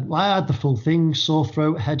 I had the full thing: sore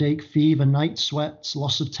throat, headache, fever, night sweats,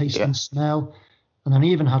 loss of taste and smell. And then I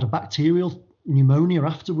even had a bacterial pneumonia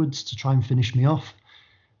afterwards to try and finish me off.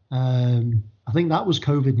 I think that was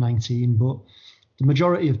COVID-19, but the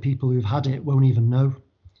majority of people who've had it won't even know.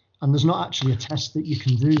 And there's not actually a test that you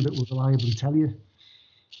can do that will reliably tell you.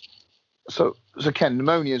 So Ken,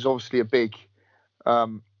 pneumonia is obviously a big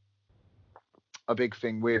thing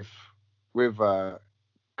with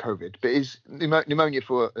COVID. But is pneumonia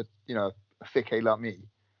for a thick A like me?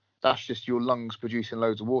 That's just your lungs producing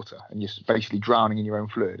loads of water and you're basically drowning in your own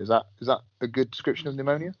fluid. Is that a good description of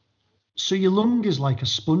pneumonia? So your lung is like a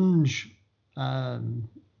sponge,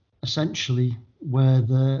 essentially, where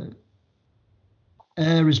the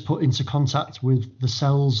air is put into contact with the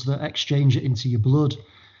cells that exchange it into your blood.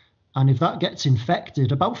 And if that gets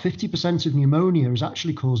infected, about 50% of pneumonia is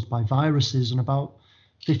actually caused by viruses and about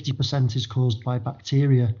 50% is caused by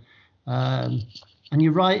bacteria. And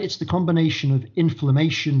you're right, it's the combination of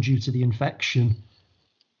inflammation due to the infection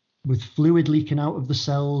with fluid leaking out of the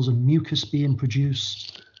cells and mucus being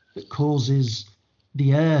produced that causes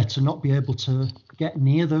the air to not be able to get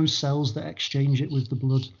near those cells that exchange it with the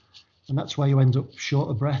blood. And that's why you end up short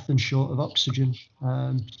of breath and short of oxygen.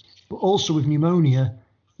 But also with pneumonia,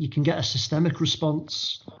 you can get a systemic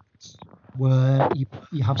response where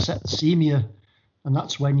you have septicemia, and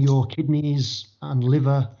that's when your kidneys and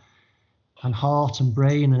liver and heart and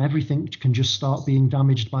brain and everything can just start being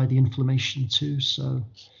damaged by the inflammation too. So,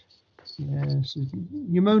 yeah, so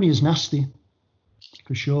pneumonia is nasty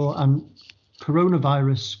for sure. And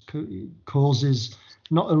coronavirus causes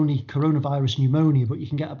not only coronavirus pneumonia, but you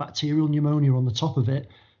can get a bacterial pneumonia on the top of it.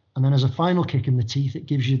 And then as a final kick in the teeth, it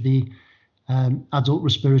gives you the adult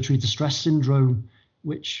respiratory distress syndrome,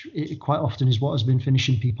 which it quite often is what has been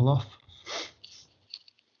finishing people off.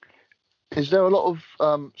 Is there a lot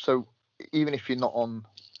of, so even if you're not on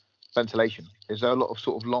ventilation, is there a lot of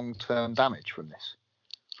sort of long-term damage from this,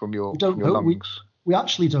 from your lungs? We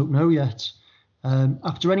actually don't know yet.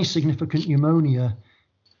 After any significant pneumonia,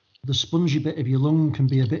 the spongy bit of your lung can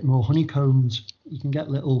be a bit more honeycombed. You can get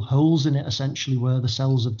little holes in it, essentially, where the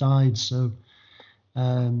cells have died. So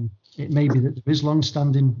it may be that there is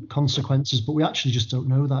long-standing consequences, but we actually just don't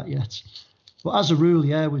know that yet. But as a rule,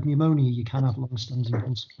 yeah, with pneumonia, you can have long-standing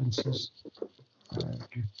consequences.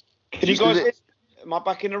 Can you guys? Am I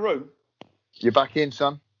back in the room? You're back in,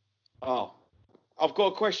 son. Oh, I've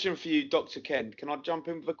got a question for you, Dr. Ken. Can I jump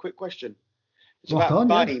in with a quick question? It's Rock about on,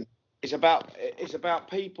 BAME. yeah. It's about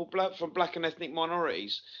people from black and ethnic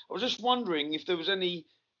minorities. I was just wondering if there was any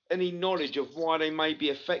knowledge of why they may be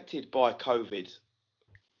affected by COVID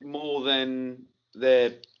more than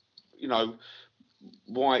their,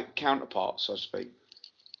 white counterparts, so to speak.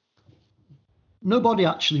 Nobody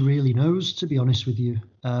actually really knows, to be honest with you.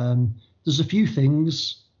 There's a few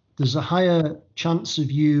things. There's a higher chance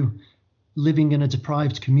of you living in a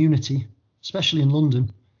deprived community, especially in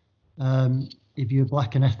London, if you're a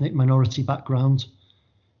black and ethnic minority background.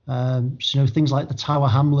 So, things like the Tower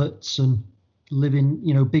Hamlets and living,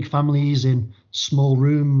 big families in small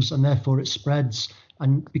rooms, and therefore it spreads.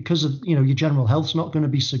 And because of, your general health's not going to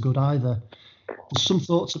be so good either. There's some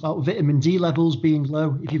thoughts about vitamin D levels being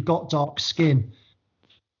low. If you've got dark skin,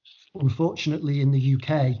 unfortunately in the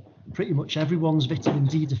UK, pretty much everyone's vitamin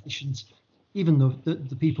D deficient, even though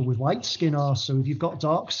the people with white skin are. So if you've got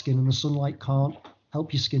dark skin and the sunlight can't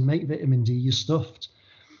help your skin make vitamin D, you're stuffed.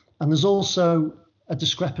 And there's also a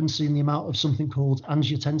discrepancy in the amount of something called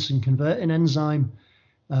angiotensin converting enzyme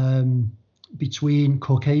between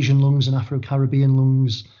Caucasian lungs and Afro-Caribbean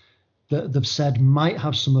lungs that they've said might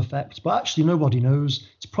have some effect, but actually nobody knows.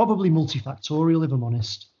 It's probably multifactorial, if I'm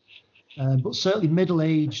honest. But certainly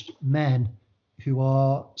middle-aged men who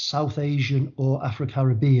are South Asian or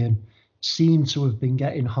Afro-Caribbean seem to have been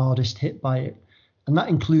getting hardest hit by it. And that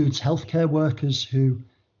includes healthcare workers who,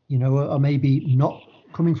 are maybe not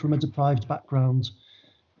coming from a deprived background.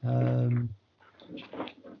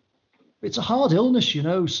 It's a hard illness,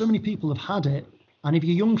 so many people have had it. And if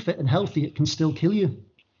you're young, fit and healthy, it can still kill you.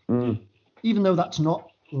 Even though that's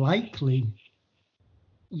not likely,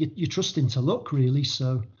 you're trusting to luck, really.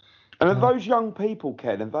 So, and are those young people,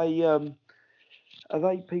 Ken? Are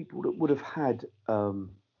they people that would have had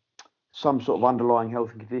some sort of underlying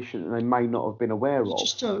health condition and they may not have been aware of?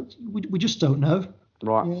 We just don't know.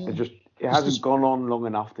 Right. Yeah. It hasn't gone on long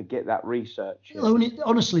enough to get that research.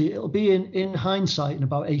 Honestly, it'll be in hindsight, in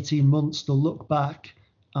about 18 months, they'll look back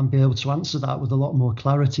and be able to answer that with a lot more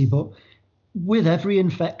clarity. But with every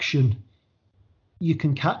infection, you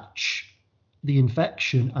can catch the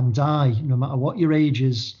infection and die, no matter what your age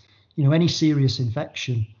is, any serious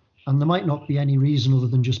infection. And there might not be any reason other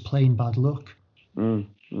than just plain bad luck.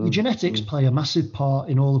 Your genetics play a massive part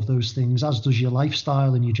in all of those things, as does your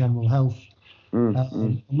lifestyle and your general health.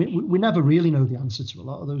 We never really know the answer to a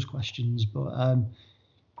lot of those questions, but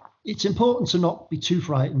it's important to not be too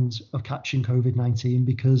frightened of catching COVID-19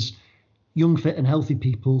 because young, fit and healthy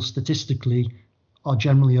people statistically are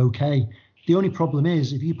generally okay. The only problem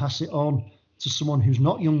is if you pass it on to someone who's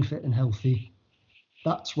not young, fit and healthy,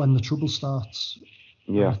 that's when the trouble starts.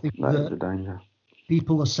 Yeah, I think that is the danger.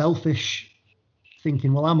 People are selfish,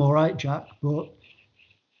 thinking, well, I'm all right, Jack, but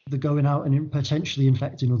they're going out and potentially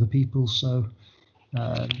infecting other people. So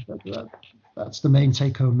that's the main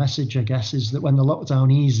take-home message, I guess, is that when the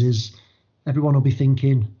lockdown eases, everyone will be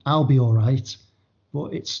thinking, I'll be all right,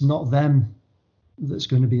 but it's not them that's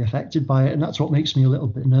going to be affected by it. And that's what makes me a little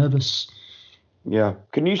bit nervous. Yeah.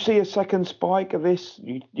 Can you see a second spike of this?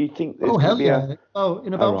 Do you think there's hell be yeah.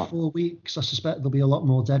 In about 4 weeks, I suspect there'll be a lot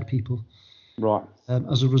more dead people. Right.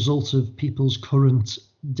 As a result of people's current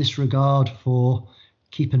disregard for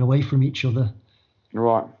keeping away from each other.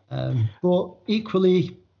 Right. But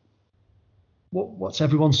equally, what's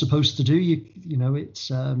everyone supposed to do? You know,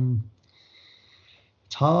 it's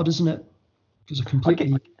hard, isn't it? Because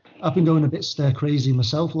I've been going a bit stir crazy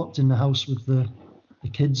myself, locked in the house with the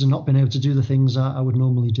kids and not been able to do the things I would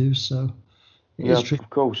normally do. So it is tricky. Of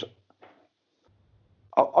course.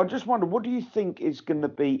 I just wonder, what do you think is going to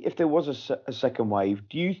be, if there was a second wave,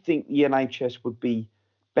 do you think the NHS would be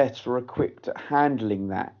better equipped at handling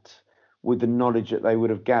that with the knowledge that they would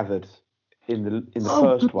have gathered in the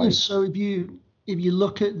first wave? So if you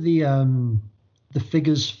look at the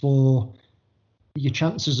figures for your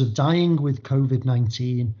chances of dying with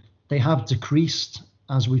COVID-19, they have decreased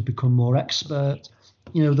as we've become more expert.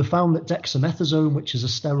 You know, they found that dexamethasone, which is a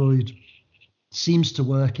steroid, seems to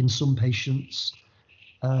work in some patients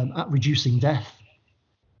at reducing death.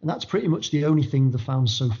 And that's pretty much the only thing they've found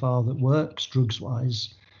so far that works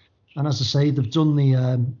drugs-wise. And as I say, they've done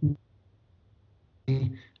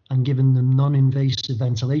and given them non-invasive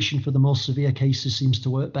ventilation for the more severe cases seems to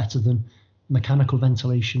work better than mechanical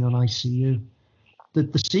ventilation on ICU.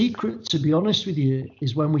 The secret, to be honest with you,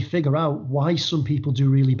 is when we figure out why some people do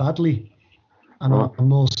really badly and are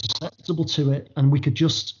more susceptible to it, and we could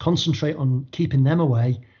just concentrate on keeping them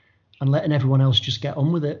away and letting everyone else just get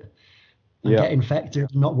on with it and get infected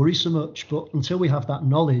and not worry so much. But until we have that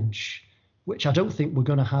knowledge, which I don't think we're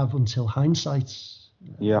going to have until hindsight.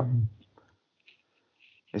 Yeah.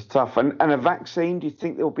 It's tough. And a vaccine, do you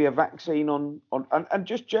think there'll be a vaccine on and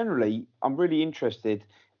just generally, I'm really interested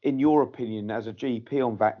in your opinion as a GP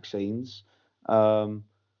on vaccines,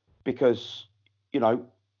 because, you know,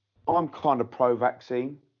 I'm kind of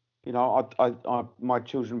pro-vaccine. You know, I my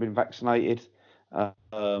children have been vaccinated.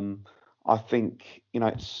 I think, you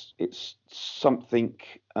know, it's something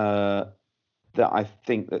that I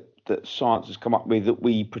think that science has come up with, that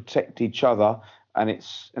we protect each other, and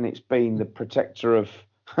it's been the protector of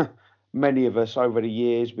many of us over the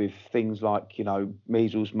years with things like, you know,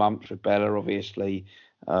 measles, mumps, rubella, obviously,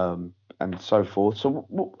 and so forth. So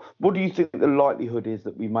what do you think the likelihood is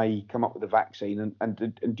that we may come up with a vaccine,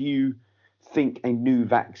 and do you think a new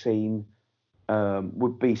vaccine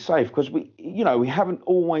would be safe? Because we haven't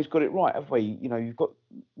always got it right, have we? You know, you've got,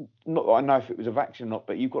 not that I know if it was a vaccine or not,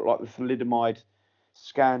 but you've got like the thalidomide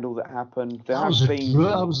scandal that happened. That was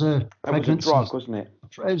a drug, wasn't it?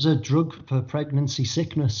 It was a drug for pregnancy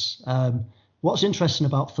sickness. What's interesting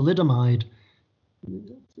about thalidomide,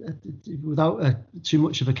 without too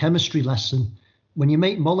much of a chemistry lesson, when you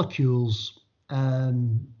make molecules,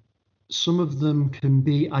 some of them can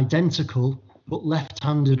be identical but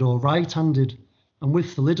left-handed or right-handed, and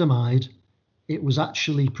with thalidomide it was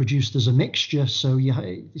actually produced as a mixture. So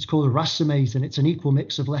it's called a racemate, and it's an equal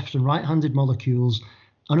mix of left and right-handed molecules,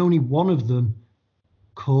 and only one of them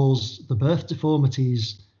caused the birth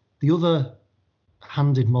deformities. The other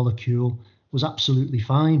handed molecule was absolutely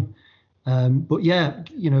fine. But yeah,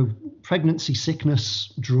 you know, pregnancy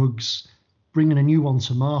sickness drugs, bringing a new one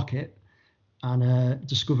to market and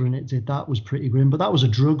discovering it did that was pretty grim. But that was a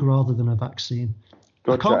drug rather than a vaccine.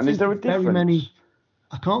 Gotcha. And is there a difference?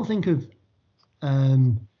 I can't think of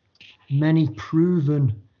many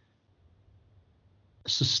proven,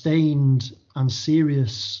 sustained and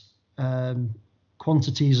serious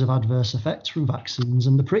quantities of adverse effects from vaccines.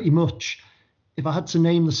 And they're pretty much, if I had to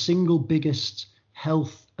name the single biggest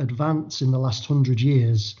health advance in the last 100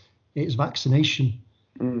 years, it's vaccination.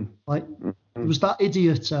 Like, it was that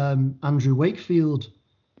idiot Andrew Wakefield.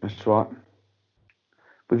 That's right.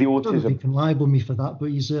 With the autism. I don't know if he can libel me for that, but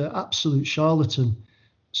he's an absolute charlatan.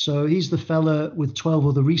 So he's the fella with 12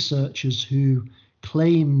 other researchers who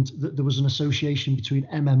claimed that there was an association between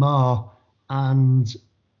MMR and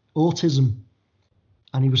autism.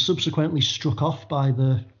 And he was subsequently struck off by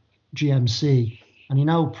the GMC and he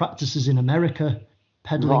now practices in America,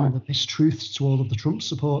 peddling Right. the mistruths to all of the Trump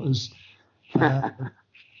supporters.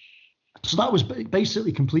 So that was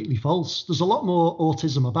basically completely false. There's a lot more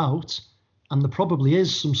autism about, and there probably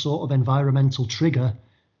is some sort of environmental trigger,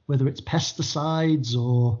 whether it's pesticides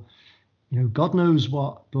or, God knows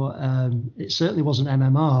what, but it certainly wasn't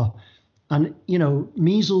MMR. And,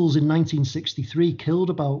 measles in 1963 killed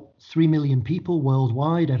about 3 million people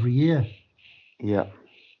worldwide every year. Yeah.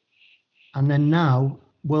 And then now,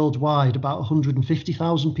 worldwide, about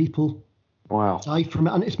 150,000 people Wow. die from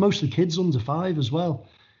it. And it's mostly kids under 5 as well.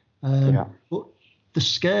 Yeah. But the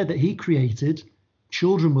scare that he created,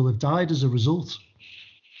 children will have died as a result.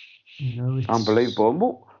 It's Unbelievable. And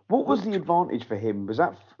what was the advantage for him? Was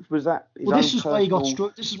that his Well, this own is why he got personal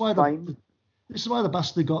struck. This is why fame? the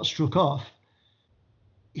bastard got struck off.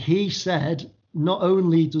 He said, not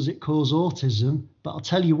only does it cause autism, but I'll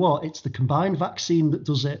tell you what, it's the combined vaccine that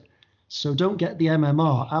does it. So don't get the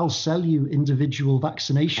MMR. I'll sell you individual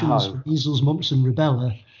vaccinations for measles, mumps, and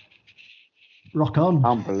rubella. Rock on.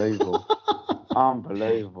 Unbelievable.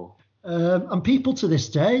 Unbelievable. And people to this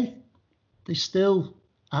day, they still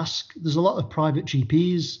ask. There's a lot of private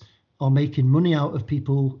GPs are making money out of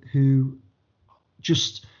people who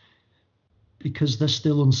just, because they're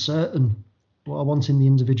still uncertain, are wanting the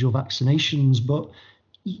individual vaccinations. But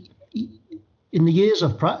in the years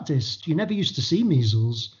I've practiced, you never used to see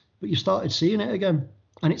measles, but you started seeing it again.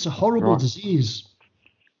 And it's a horrible disease.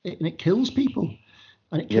 And it kills people.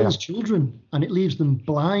 And it kills children. And it leaves them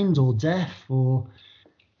blind or deaf. Or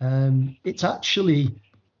it's actually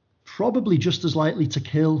probably just as likely to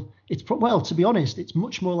kill. Well, to be honest, it's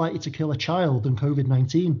much more likely to kill a child than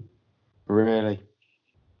COVID-19. Really?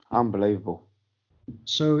 Unbelievable.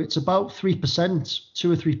 So it's about 3%,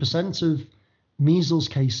 2 or 3% of measles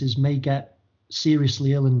cases may get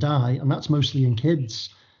seriously ill and die, and that's mostly in kids.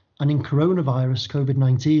 And in coronavirus,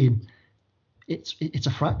 COVID-19, it's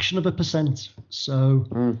a fraction of a percent. So,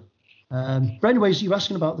 but anyways, you're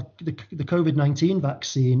asking about the COVID-19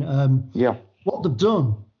 vaccine. What they've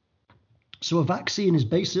done. So a vaccine is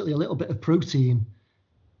basically a little bit of protein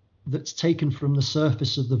that's taken from the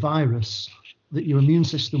surface of the virus that your immune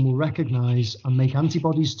system will recognize and make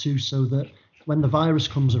antibodies to, so that when the virus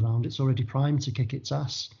comes around, it's already primed to kick its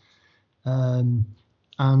ass. And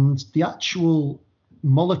the actual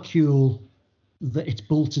molecule that it's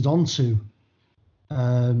bolted onto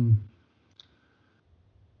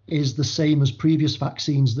is the same as previous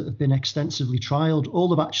vaccines that have been extensively trialed. All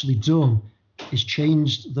they've actually done is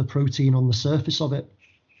changed the protein on the surface of it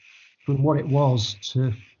from what it was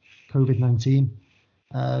to COVID-19.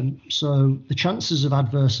 So the chances of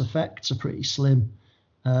adverse effects are pretty slim.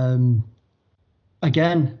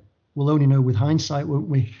 Again, we'll only know with hindsight, won't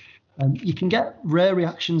we? You can get rare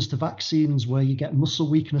reactions to vaccines where you get muscle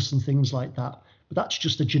weakness and things like that, but that's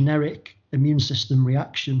just a generic immune system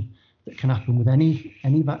reaction that can happen with any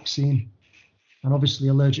vaccine, and obviously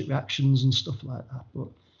allergic reactions and stuff like that. But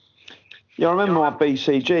yeah, I remember my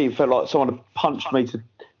BCG. It felt like someone had punched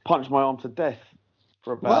my arm to death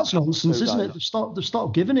for about. Well, that's nonsense, 2 isn't days. it? They've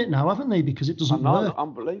stopped giving it now, haven't they? Because it doesn't work.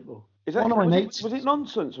 Unbelievable. Is that One of my mates- was it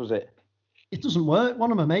nonsense? Was it? It doesn't work. One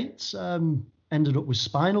of my mates ended up with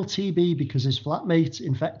spinal TB because his flatmate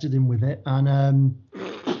infected him with it, and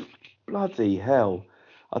Bloody hell!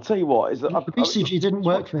 I'll tell you what. Is that the BCG didn't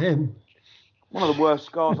work for him. one of the worst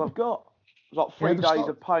scars I've got? It was like 3 they've days stopped-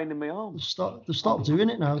 of pain in my arm. They've stopped doing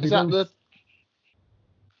it now. They Is that don't-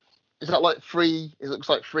 Is that like 3? It looks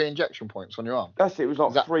like 3 injection points on your arm. That's it. It was like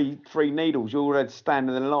Is that- three needles. You all had to stand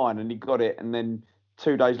in the line, and you got it. And then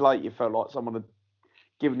 2 days later, you felt like someone had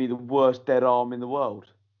given you the worst dead arm in the world.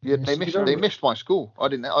 Yeah, Yes, they missed my school. I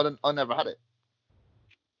never had it.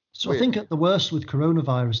 So Weird. I think at the worst with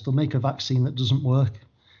coronavirus, they'll make a vaccine that doesn't work,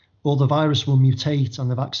 or the virus will mutate and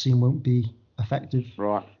the vaccine won't be effective.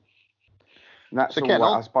 Right. And that's So, all. Ken,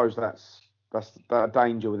 I suppose that's the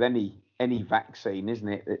danger with any vaccine, isn't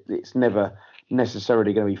it? It's never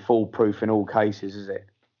necessarily going to be foolproof in all cases, is it?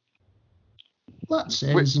 That's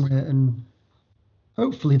it, isn't it? And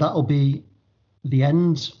hopefully that'll be the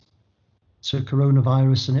end to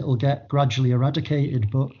coronavirus and it'll get gradually eradicated.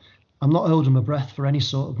 But I'm not holding my breath for any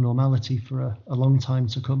sort of normality for a long time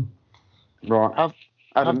to come. Right.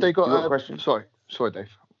 Have they got you got a a question? Sorry, Dave.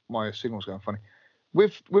 My signal's going funny.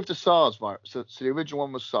 With the SARS virus, so the original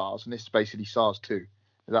one was SARS, and this is basically SARS-2. Is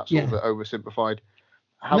that sort of oversimplified?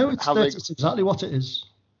 No, it's exactly what it is.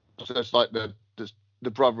 So it's like the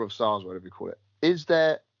brother of SARS, whatever you call it. Is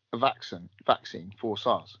there a vaccine for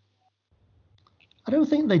SARS? I don't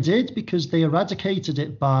think they did, because they eradicated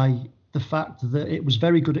it by the fact that it was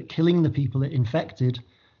very good at killing the people it infected.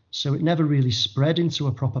 So it never really spread into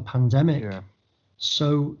a proper pandemic. Yeah.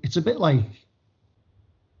 So it's a bit like,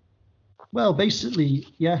 well, basically,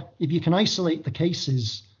 yeah, if you can isolate the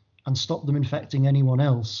cases and stop them infecting anyone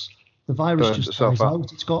else, the virus Burns just itself dies out.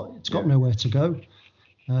 out. It's got nowhere to go.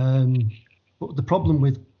 But the problem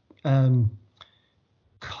with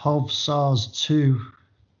CoV-SARS-2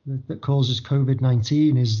 that causes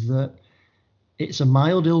COVID-19 is that it's a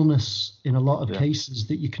mild illness in a lot of cases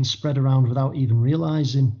that you can spread around without even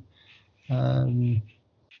realizing.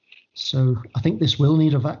 So I think this will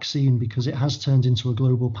need a vaccine because it has turned into a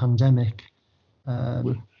global pandemic.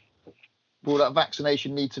 Will that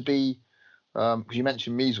vaccination need to be, because you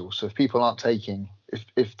mentioned measles, so if people aren't taking,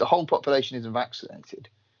 if the whole population isn't vaccinated,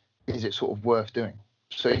 is it sort of worth doing?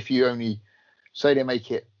 So if you only, say they make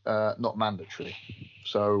it not mandatory,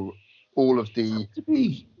 so all of the...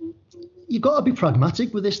 You've got to be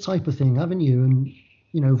pragmatic with this type of thing, haven't you? And,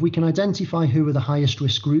 you know, if we can identify who are the highest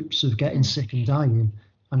risk groups of getting sick and dying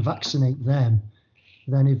and vaccinate them,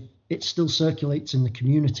 then if it still circulates in the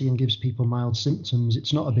community and gives people mild symptoms,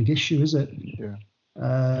 it's not a big issue, is it? Yeah.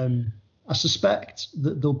 I suspect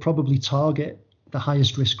that they'll probably target the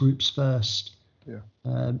highest risk groups first. Yeah.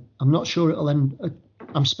 I'm not sure it'll end.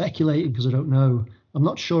 I'm speculating because I don't know. I'm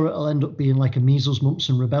not sure it'll end up being like a measles, mumps,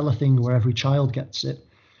 and rubella thing where every child gets it.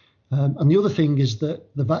 And the other thing is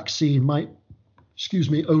that the vaccine might,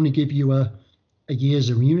 only give you a year's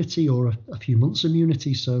immunity or a few months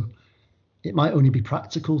immunity. So it might only be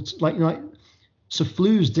practical. So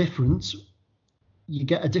flu's different. You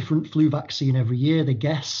get a different flu vaccine every year. They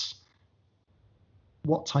guess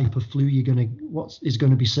what type of flu what is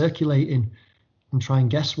going to be circulating, and try and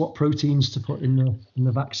guess what proteins to put in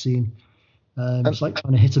the vaccine. It's like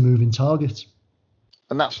trying to hit a moving target.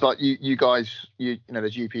 And that's like you guys, you know, the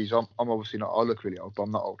GPs. I'm obviously not. I look really old, but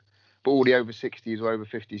I'm not old. But all the over 60s or over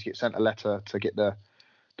 50s get sent a letter to get the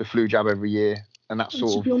flu jab every year, and that's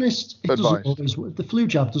sort of. To be honest, it doesn't always. The flu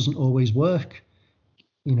jab doesn't always work.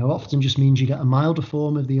 You know, often just means you get a milder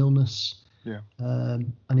form of the illness. Yeah.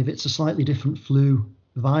 And if it's a slightly different flu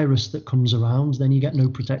virus that comes around, then you get no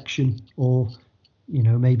protection, or, you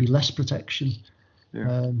know, maybe less protection.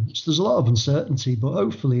 Yeah. So there's a lot of uncertainty, but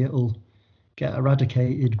hopefully it'll get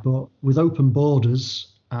eradicated. But with open borders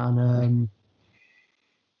and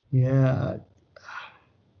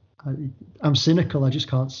I'm cynical. I just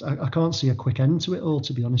can't see a quick end to it all,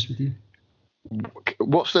 to be honest with you.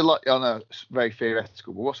 What's the I know it's very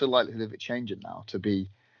theoretical, but what's the likelihood of it changing now to be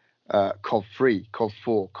COV3,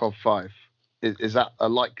 COV4, COV5? Is that a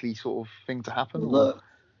likely sort of thing to happen? Look,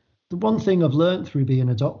 the one thing I've learned through being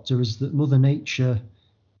a doctor is that Mother Nature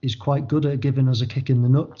is quite good at giving us a kick in the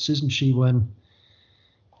nuts, isn't she, when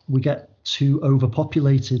we get too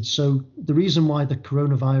overpopulated. So the reason why the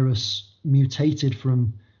coronavirus mutated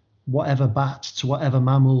from whatever bat to whatever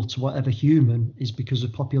mammal to whatever human is because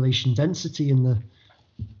of population density in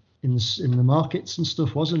the markets and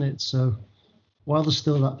stuff, wasn't it? So while there's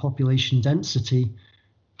still that population density,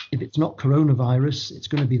 if it's not coronavirus, it's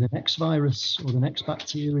going to be the next virus or the next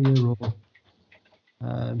bacteria, or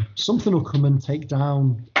something will come and take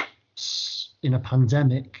down in a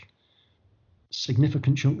pandemic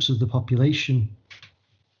significant chunks of the population.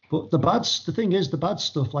 But the thing is, the bad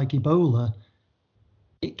stuff like Ebola,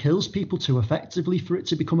 it kills people too effectively for it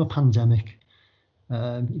to become a pandemic.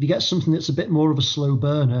 If you get something that's a bit more of a slow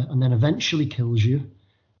burner and then eventually kills you,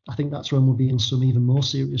 I think that's when we'll be in some even more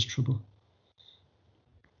serious trouble.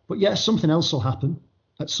 But yeah, something else will happen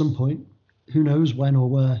at some point. Who knows when or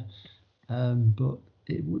where? But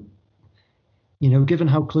it would, you know, given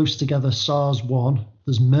how close together SARS-1,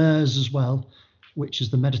 there's MERS as well, which is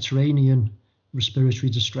the Mediterranean respiratory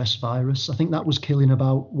distress virus. I think that was killing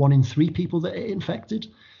about 1 in 3 people that it infected.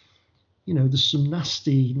 You know, there's some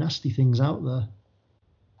nasty, nasty things out there.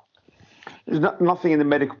 There's nothing in the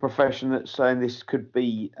medical profession that's saying this could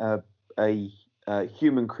be a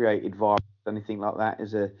human-created virus, anything like that.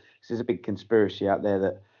 There's a big conspiracy out there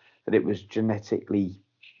that it was genetically,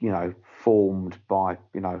 you know, formed by,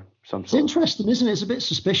 you know, some sort. It's interesting, isn't it? It's a bit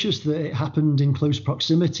suspicious that it happened in close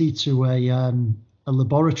proximity to a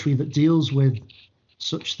laboratory that deals with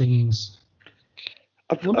such things.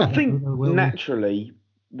 I think naturally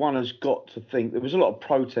one has got to think there was a lot of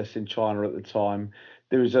protests in China at the time.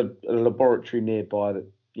 There was a laboratory nearby that,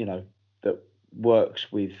 you know, that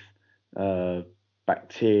works with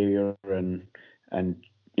bacteria and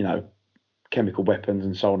you know, chemical weapons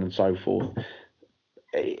and so on and so forth.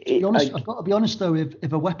 I've got to be honest though, if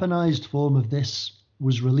a weaponized form of this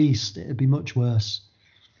was released, it'd be much worse.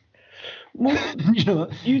 Well, you know,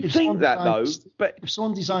 you'd think that though, but if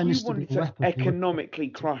someone designed this to be a weapon, economically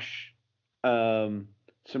crush some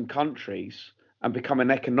countries, and become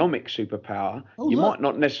an economic superpower, Oh, you look. might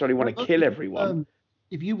not necessarily want to kill everyone.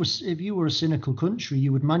 If you were a cynical country,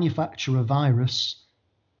 you would manufacture a virus,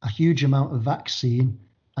 a huge amount of vaccine,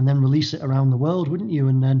 and then release it around the world, wouldn't you?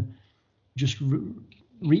 And then just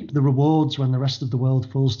reap the rewards when the rest of the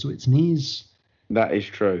world falls to its knees. That is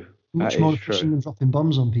true. Much more efficient than dropping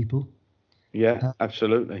bombs on people. Yeah,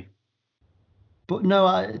 absolutely. But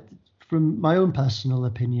no, from my own personal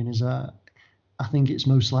opinion, is I think it's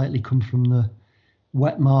most likely come from the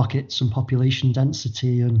wet markets and population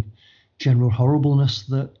density and general horribleness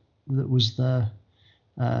that was there,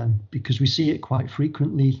 because we see it quite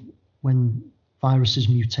frequently when viruses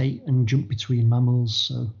mutate and jump between mammals.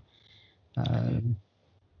 So,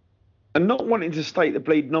 and not wanting to state the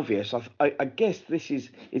bleeding obvious, I guess is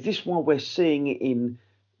this why we're seeing it in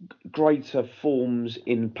greater forms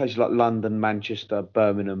in places like London, Manchester,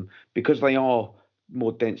 Birmingham, because they are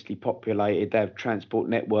more densely populated. They have transport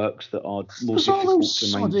networks that are more difficult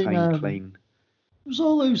to maintain clean. There's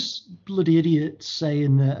all those bloody idiots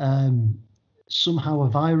saying that somehow a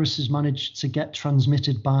virus has managed to get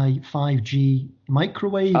transmitted by 5G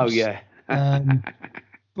microwaves. Oh, yeah.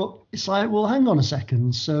 But it's like, well, hang on a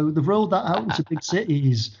second. So they've rolled that out into big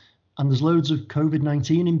cities, and there's loads of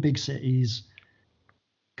COVID-19 in big cities.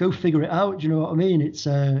 Go figure it out. Do you know what I mean? It's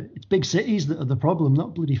big cities that are the problem,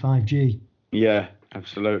 not bloody 5G. Yeah,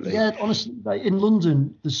 absolutely. Yeah, honestly, like in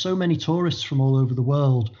London, there's so many tourists from all over the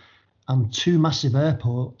world, and 2 massive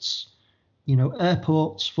airports. You know,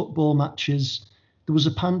 airports, football matches. There was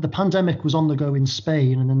the pandemic was on the go in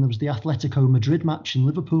Spain, and then there was the Atletico Madrid match in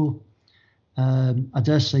Liverpool. I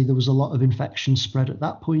dare say there was a lot of infection spread at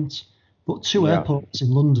that point. But 2 airports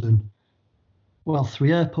in London. Well,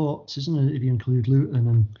 3 airports, isn't it, if you include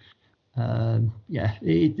Luton? And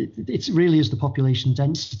it really is the population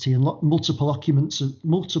density and multiple occupants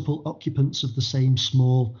of the same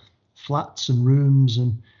small flats and rooms,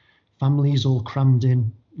 and families all crammed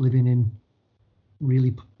in, living in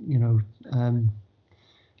really,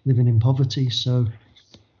 living in poverty. So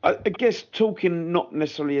I guess, talking not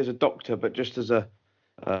necessarily as a doctor, but just as a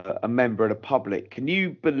member of the public, can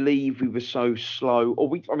you believe we were so slow? Or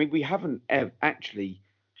we haven't actually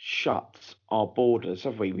shut our borders,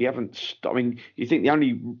 have we? We haven't. You think the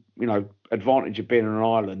only advantage of being on an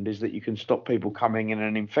island is that you can stop people coming in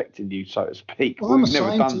and infecting you, so to speak. Well, we've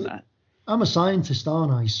never done that. I'm a scientist,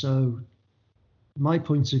 aren't I? So my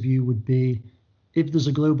point of view would be, if there's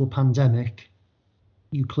a global pandemic,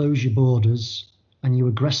 you close your borders and you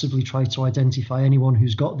aggressively try to identify anyone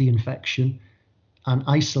who's got the infection and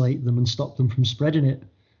isolate them and stop them from spreading it.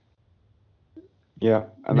 Yeah,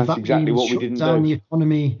 and that's exactly what we didn't do. Down the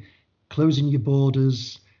economy, closing your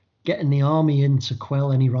borders, getting the army in to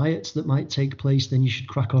quell any riots that might take place, then you should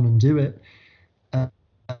crack on and do it.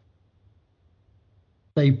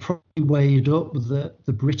 They probably weighed up that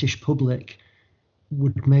the British public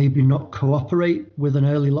would maybe not cooperate with an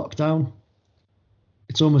early lockdown.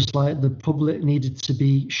 It's almost like the public needed to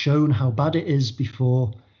be shown how bad it is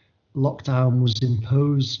before lockdown was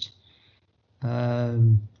imposed. But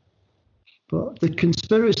the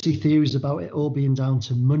conspiracy theories about it all being down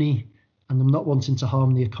to money and them not wanting to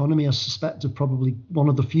harm the economy, I suspect, are probably one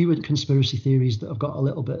of the few conspiracy theories that have got a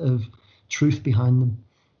little bit of truth behind them.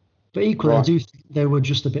 But equally, I do think they were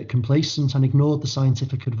just a bit complacent and ignored the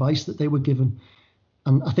scientific advice that they were given.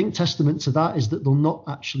 And I think testament to that is that they'll not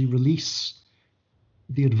actually release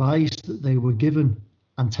the advice that they were given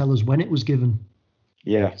and tell us when it was given.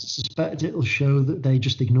 Yeah. I suspect it'll show that they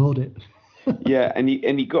just ignored it. Yeah, and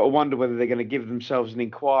you got to wonder whether they're going to give themselves an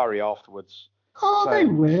inquiry afterwards. Oh, So, they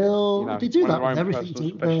will. They do that with their own everything, personal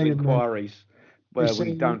don't special they? inquiries where say-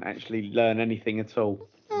 we don't actually learn anything at all.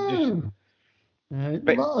 Just- A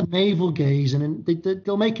But- lot of navel gazing, and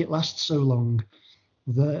they'll make it last so long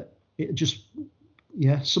that it just,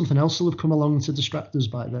 something else will have come along to distract us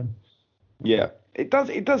by then. Yeah, it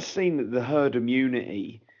does seem that the herd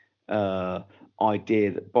immunity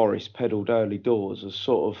idea that Boris peddled early doors has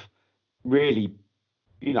sort of really,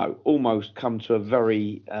 almost come to a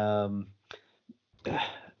very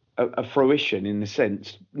a fruition, in the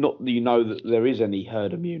sense, not that that there is any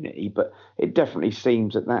herd immunity, but it definitely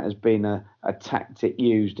seems that has been a tactic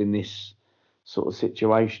used in this sort of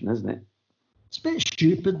situation, hasn't it? It's a bit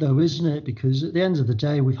stupid though, isn't it? Because at the end of the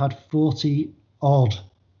day, we've had 40-odd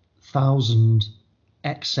thousand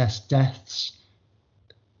excess deaths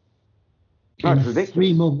That's in ridiculous.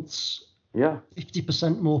 3 months. Yeah,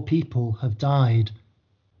 50% more people have died,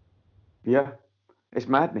 yeah, it's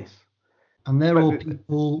madness. and they're But all the-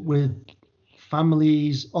 people with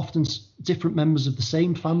families, often different members of the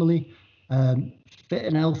same family, fit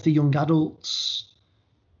and healthy young adults.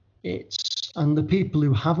 It's and the people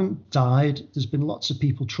who haven't died, there's been lots of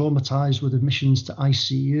people traumatized with admissions to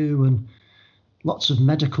ICU and lots of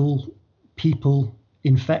medical people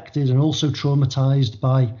infected and also traumatized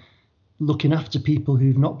by looking after people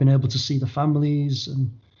who've not been able to see the families.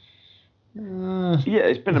 And yeah,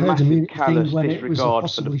 it's been a massive callous when it was a disregard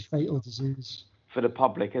possibly fatal disease for the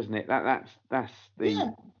public, hasn't it? That's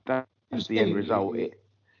the end result.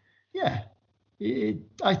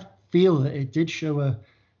 I feel that it did show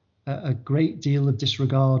a great deal of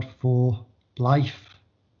disregard for life.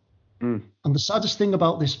 And the saddest thing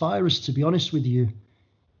about this virus, to be honest with you,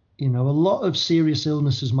 a lot of serious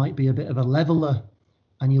illnesses might be a bit of a leveler,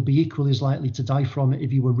 and you'll be equally as likely to die from it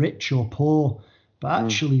if you were rich or poor. But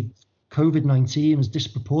actually, COVID-19 has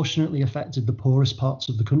disproportionately affected the poorest parts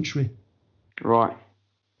of the country. Right.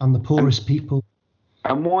 And the poorest people.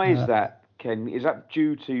 And why is that, Ken? Is that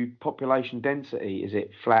due to population density? Is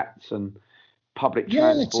it flats and public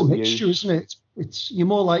transport use? Yeah, it's a mixture, isn't it? You're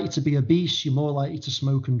more likely to be obese, you're more likely to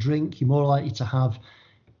smoke and drink, you're more likely to have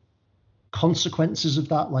consequences of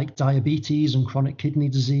that, like diabetes and chronic kidney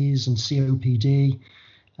disease and COPD.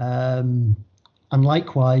 And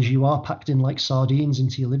likewise, you are packed in like sardines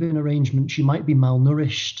into your living arrangements. You might be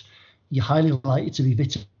malnourished. You're highly likely to be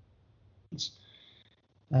vitamins.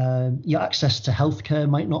 Your access to healthcare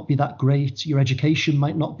might not be that great. Your education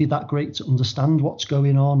might not be that great to understand what's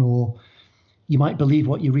going on, or you might believe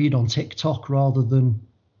what you read on TikTok rather than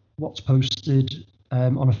what's posted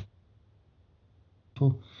on a.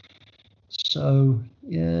 So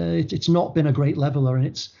yeah, it's not been a great leveler,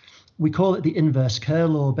 and we call it the inverse care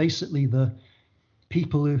law. Basically, the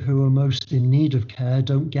people who are most in need of care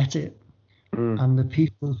don't get it, and the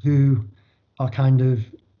people who are kind of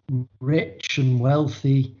rich and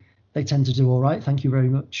wealthy, they tend to do all right, thank you very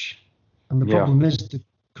much. And the problem is the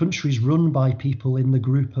country's run by people in the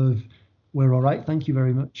group of we're all right, thank you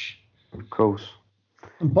very much. Of course.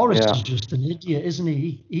 And Boris is just an idiot, isn't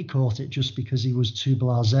he? He caught it just because he was too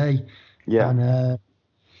blasé. Yeah. And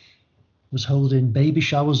was holding baby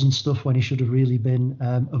showers and stuff when he should have really been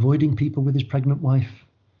avoiding people with his pregnant wife.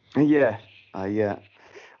 Yeah.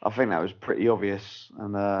 I think that was pretty obvious.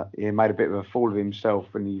 And he made a bit of a fool of himself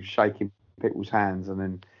when he was shaking people's hands and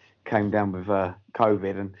then came down with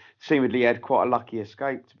COVID and seemingly had quite a lucky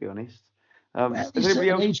escape, to be honest. He's in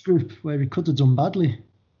an age group where he could have done badly.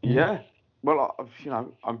 Yeah. Well,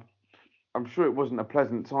 I'm sure it wasn't a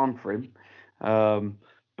pleasant time for him.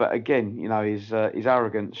 But again, his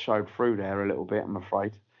arrogance showed through there a little bit, I'm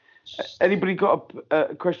afraid. Anybody got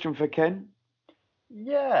a question for Ken?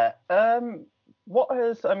 Yeah. Do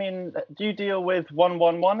you deal with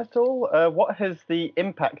 111 at all? What has the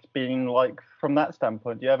impact been like from that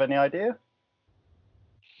standpoint? Do you have any idea?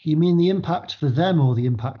 You mean the impact for them or the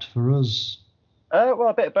impact for us? Well,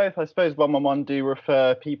 a bit of both. I suppose 111 do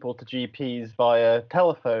refer people to GPs via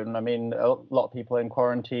telephone. I mean, a lot of people in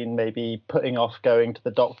quarantine may be putting off going to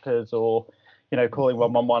the doctors or, calling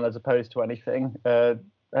 111 as opposed to anything.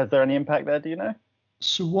 Has there any impact there, do you know?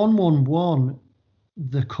 So 111,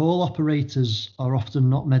 the call operators are often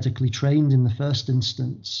not medically trained in the first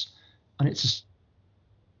instance. And it's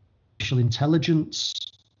a artificial intelligence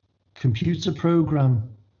computer program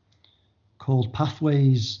called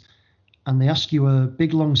Pathways. And they ask you a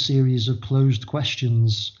big, long series of closed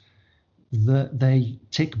questions that they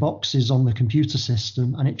tick boxes on the computer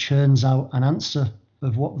system, and it churns out an answer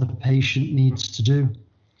of what the patient needs to do,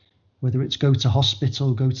 whether it's go to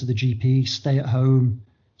hospital, go to the GP, stay at home,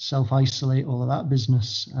 self-isolate, all of that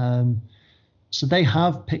business. So they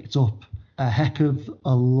have picked up a heck of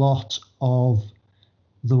a lot of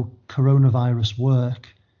the coronavirus work,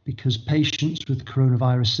 because patients with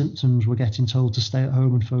coronavirus symptoms were getting told to stay at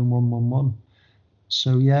home and phone 111.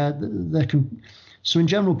 So yeah, so in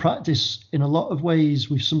general practice, in a lot of ways,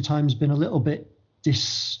 we've sometimes been a little bit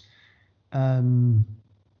it's a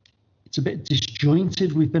bit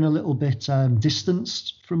disjointed. We've been a little bit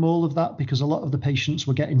distanced from all of that, because a lot of the patients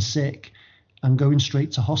were getting sick and going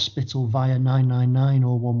straight to hospital via 999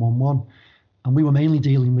 or 111. And we were mainly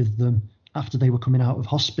dealing with them after they were coming out of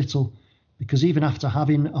hospital. Because even after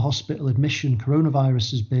having a hospital admission, coronavirus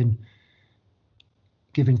has been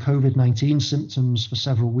giving COVID-19 symptoms for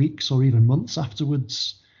several weeks or even months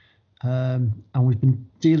afterwards. And we've been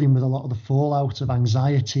dealing with a lot of the fallout of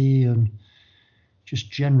anxiety and just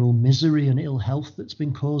general misery and ill health that's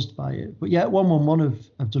been caused by it. But yeah, 111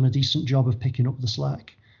 have done a decent job of picking up the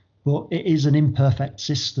slack. But it is an imperfect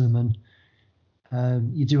system,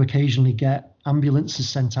 and you do occasionally get ambulances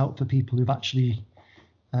sent out for people who've actually...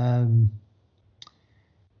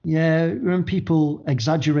 when people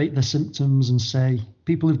exaggerate the symptoms and say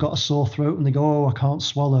people who've got a sore throat and they go, oh, I can't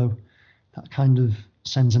swallow, that kind of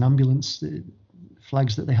sends an ambulance,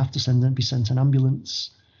 flags that they have to be sent an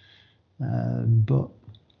ambulance. But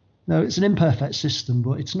no, it's an imperfect system,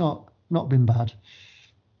 but it's not been bad.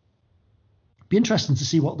 Be interesting to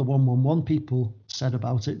see what the 111 people said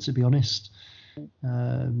about it, to be honest.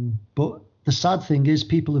 But the sad thing is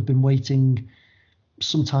people have been waiting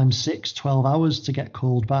sometimes 6-12 hours to get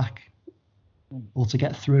called back or to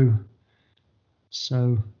get through.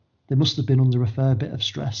 So they must have been under a fair bit of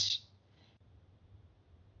stress.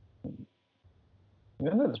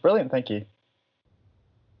 Yeah, that's brilliant. Thank you.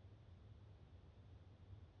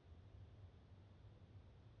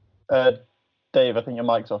 Dave, I think your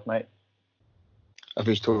mic's off, mate. I've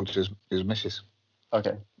been talking to his missus.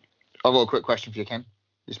 Okay. I've got a quick question for you, Ken.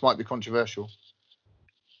 This might be controversial.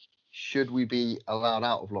 Should we be allowed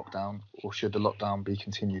out of lockdown, or should the lockdown be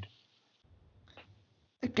continued?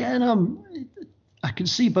 Again, I can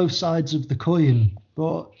see both sides of the coin,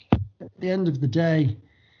 but at the end of the day,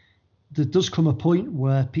 there does come a point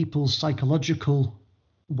where people's psychological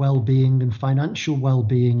well-being and financial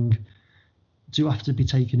well-being do have to be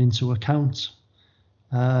taken into account.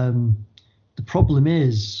 The problem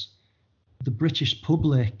is the British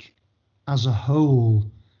public as a whole,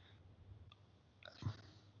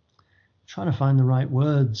 trying to find the right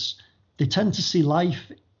words, they tend to see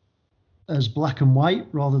life as black and white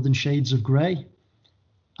rather than shades of grey,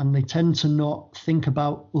 and they tend to not think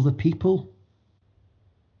about other people,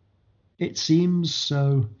 it seems.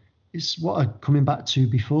 So it's what I'm coming back to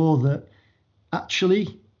before, that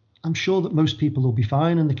actually I'm sure that most people will be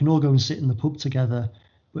fine and they can all go and sit in the pub together,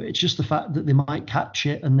 but it's just the fact that they might catch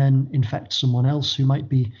it and then infect someone else who might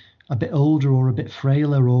be a bit older or a bit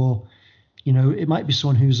frailer, or it might be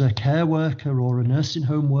someone who's a care worker or a nursing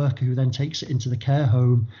home worker who then takes it into the care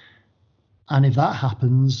home. And if that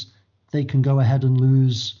happens, they can go ahead and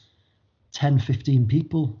lose 10, 15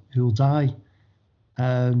 people who will die.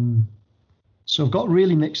 So I've got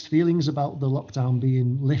really mixed feelings about the lockdown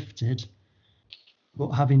being lifted.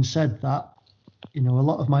 But having said that, a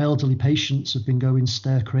lot of my elderly patients have been going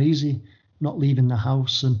stir crazy, not leaving the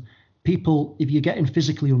house. And people, if you're getting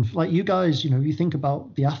physically like you guys, you think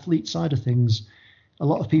about the athlete side of things, a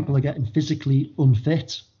lot of people are getting physically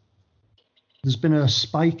unfit. There's been a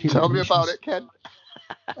spike in Tell me admissions. about it, Ken.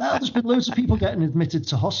 There's been loads of people getting admitted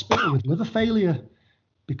to hospital with liver failure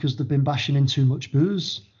because they've been bashing in too much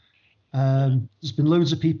booze. There's been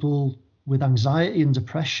loads of people with anxiety and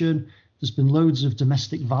depression. There's been loads of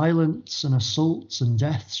domestic violence and assaults and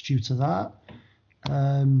deaths due to that.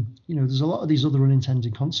 There's a lot of these other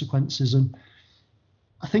unintended consequences. And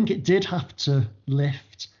I think it did have to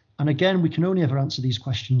lift. And again, we can only ever answer these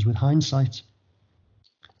questions with hindsight.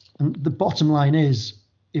 And the bottom line is,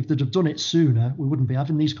 if they'd have done it sooner, we wouldn't be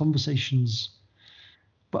having these conversations.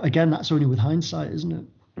 But again, that's only with hindsight, isn't it?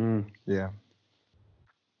 Yeah.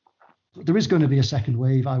 There is going to be a second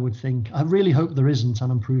wave, I would think. I really hope there isn't,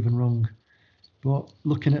 and I'm proven wrong. But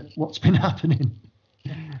looking at what's been happening,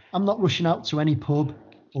 I'm not rushing out to any pub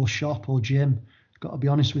or shop or gym. I've got to be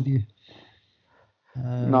honest with you.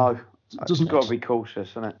 No, it's got to be cautious,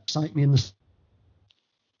 isn't it? Excite me in the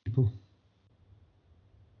people.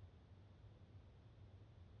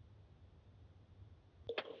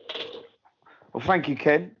 Well, thank you,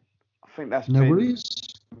 Ken. I think that's no been worries.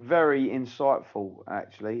 Very insightful,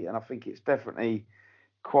 actually, and I think it's definitely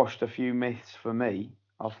quashed a few myths for me.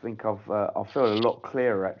 I think I feel a lot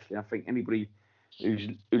clearer, actually. I think anybody who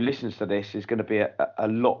listens to this is going to be a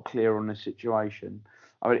lot clearer on the situation.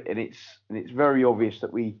 And it's very obvious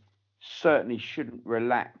that we certainly shouldn't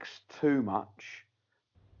relax too much.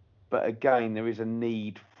 But again, there is a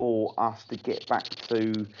need for us to get back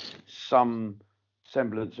to some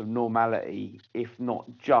semblance of normality, if not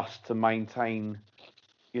just to maintain,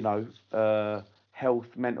 health,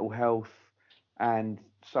 mental health, and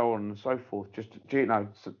so on and so forth. Just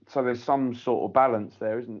so there's some sort of balance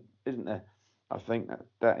there, isn't there? I think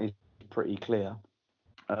that is pretty clear.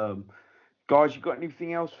 Guys, you got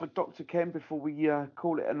anything else for Dr. Ken before we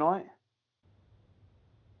call it a night?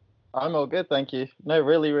 I'm all good, thank you. No,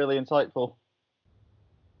 really, really insightful.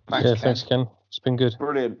 Thanks, Ken. It's been good.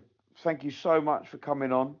 Brilliant. Thank you so much for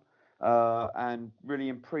coming on, and really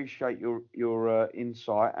appreciate your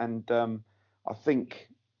insight. And I think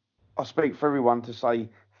I speak for everyone to say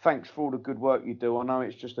thanks for all the good work you do. I know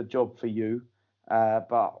it's just a job for you,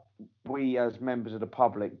 but we as members of the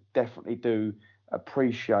public definitely do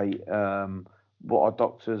appreciate what our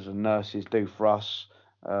doctors and nurses do for us.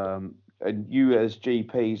 And you as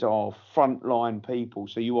GPs are frontline people,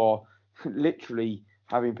 so you are literally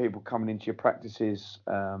having people coming into your practices,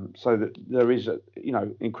 so that there is a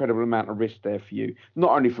incredible amount of risk there for you,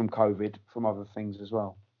 not only from COVID, from other things as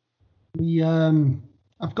well.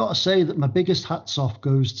 I've got to say that my biggest hats off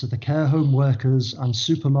goes to the care home workers and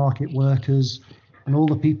supermarket workers and all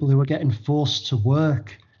the people who are getting forced to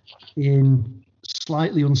work in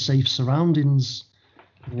slightly unsafe surroundings.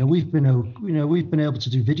 We've been able to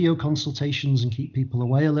do video consultations and keep people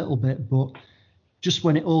away a little bit, but just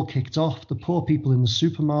when it all kicked off, the poor people in the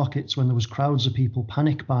supermarkets, when there was crowds of people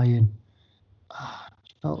panic buying, I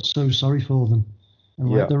felt so sorry for them.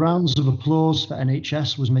 And the rounds of applause for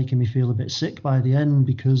NHS was making me feel a bit sick by the end,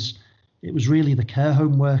 because it was really the care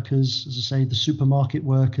home workers, as I say, the supermarket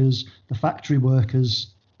workers, the factory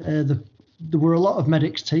workers. There were a lot of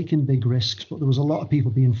medics taking big risks, but there was a lot of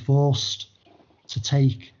people being forced to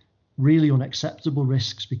take really unacceptable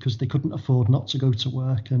risks because they couldn't afford not to go to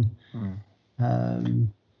work. And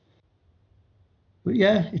but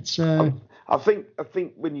yeah, it's. I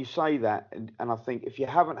think when you say that, and I think if you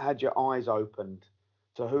haven't had your eyes opened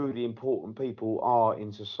to who the important people are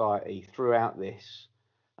in society throughout this,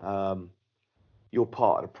 you're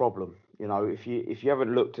part of the problem. If you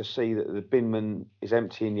haven't looked to see that the binman is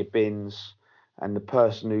emptying your bins, and the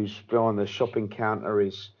person who's behind the shopping counter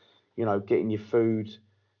is, getting your food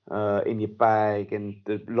in your bag, and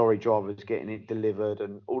the lorry driver's getting it delivered,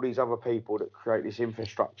 and all these other people that create this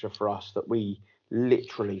infrastructure for us that we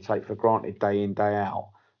literally take for granted day in, day out,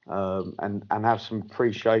 and have some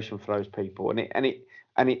appreciation for those people. And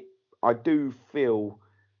I do feel,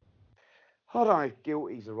 I don't know if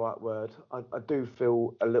guilty is the right word. I do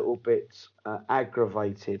feel a little bit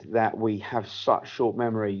aggravated that we have such short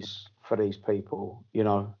memories for these people.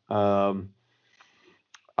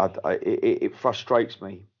 It frustrates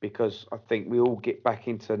me, because I think we all get back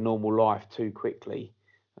into normal life too quickly,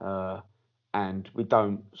 and we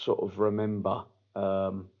don't sort of remember,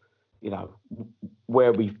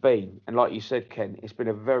 where we've been. And like you said, Ken, it's been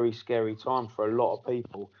a very scary time for a lot of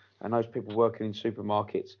people, and those people working in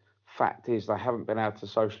supermarkets. Fact is, they haven't been able to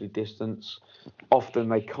socially distance. Often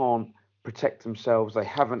they can't protect themselves. They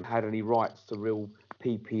haven't had any rights to real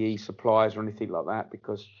PPE supplies or anything like that,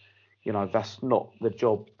 because that's not the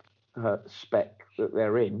job spec that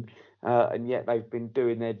they're in, and yet they've been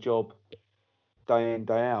doing their job day in,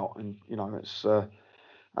 day out, and that's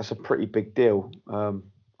a pretty big deal.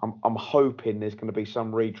 I'm hoping there's going to be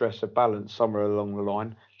some redress of balance somewhere along the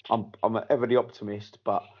line. I'm ever the optimist,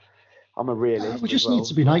 but I'm a realist. We just need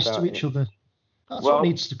to be nice to each other. That's what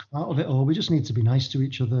needs to come out of it all. We just need to be nice to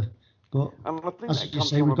each other. But as you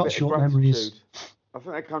say, we've got short memories. I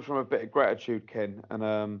think that comes from a bit of gratitude, Ken. And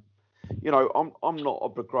I'm not a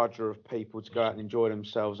begrudger of people to go out and enjoy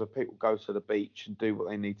themselves, or people go to the beach and do what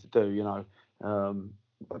they need to do.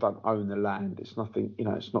 I don't own the land. It's nothing.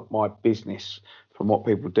 It's not my business from what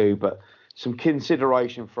people do. But some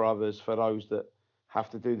consideration for others, for those that have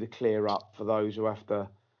to do the clear up, for those who have to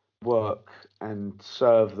work and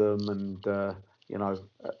serve them, and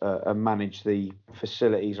and manage the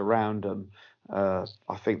facilities around them. I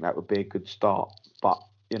think that would be a good start. But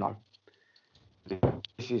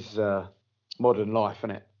this is modern life,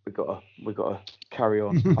 isn't it? We got to carry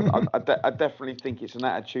on. I definitely think it's an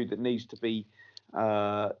attitude that needs to be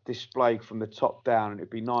displayed from the top down. And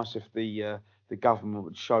it'd be nice if the government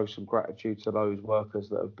would show some gratitude to those workers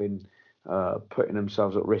that have been putting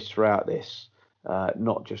themselves at risk throughout this.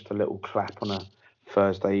 Not just a little clap on a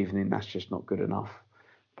Thursday evening. That's just not good enough.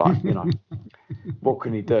 But what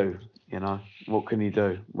can you do? What can you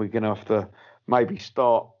do? We're going to have to maybe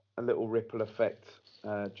start a little ripple effect,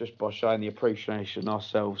 just by showing the appreciation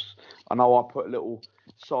ourselves. I know I put a little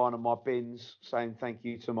sign on my bins saying thank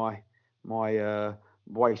you to my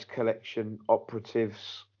waste collection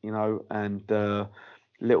operatives, and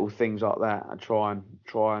little things like that. I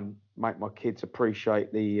try and make my kids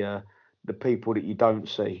appreciate the people that you don't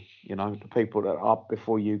see, the people that are up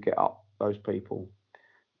before you get up, those people.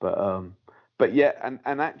 But yeah,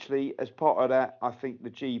 and actually, as part of that, I think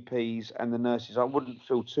the GPs and the nurses, I wouldn't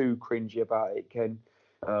feel too cringy about it, Ken.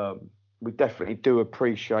 We definitely do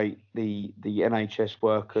appreciate the NHS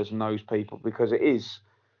workers and those people, because it is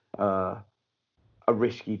a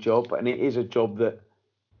risky job, and it is a job that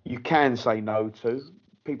you can say no to.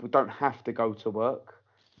 People don't have to go to work,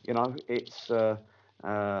 it's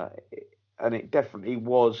and it definitely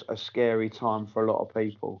was a scary time for a lot of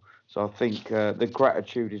people. So I think the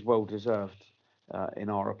gratitude is well deserved, in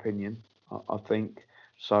our opinion. I think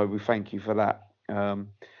so. We thank you for that,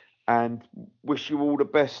 and wish you all the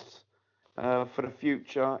best for the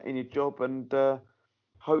future in your job, and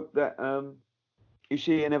hope that you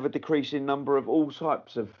see an ever decreasing number of all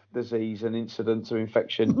types of disease and incidents of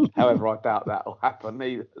infection. However, I doubt that will happen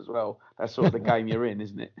either as well. That's sort of the game you're in,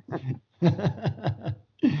 isn't it?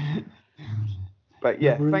 But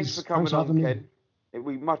yeah, thanks for coming on, Ken.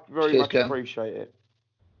 We very much appreciate it.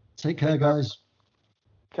 Take care, guys.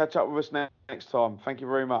 Catch up with us next time. Thank you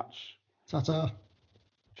very much. Ta-ta.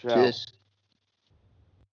 Ciao. Cheers.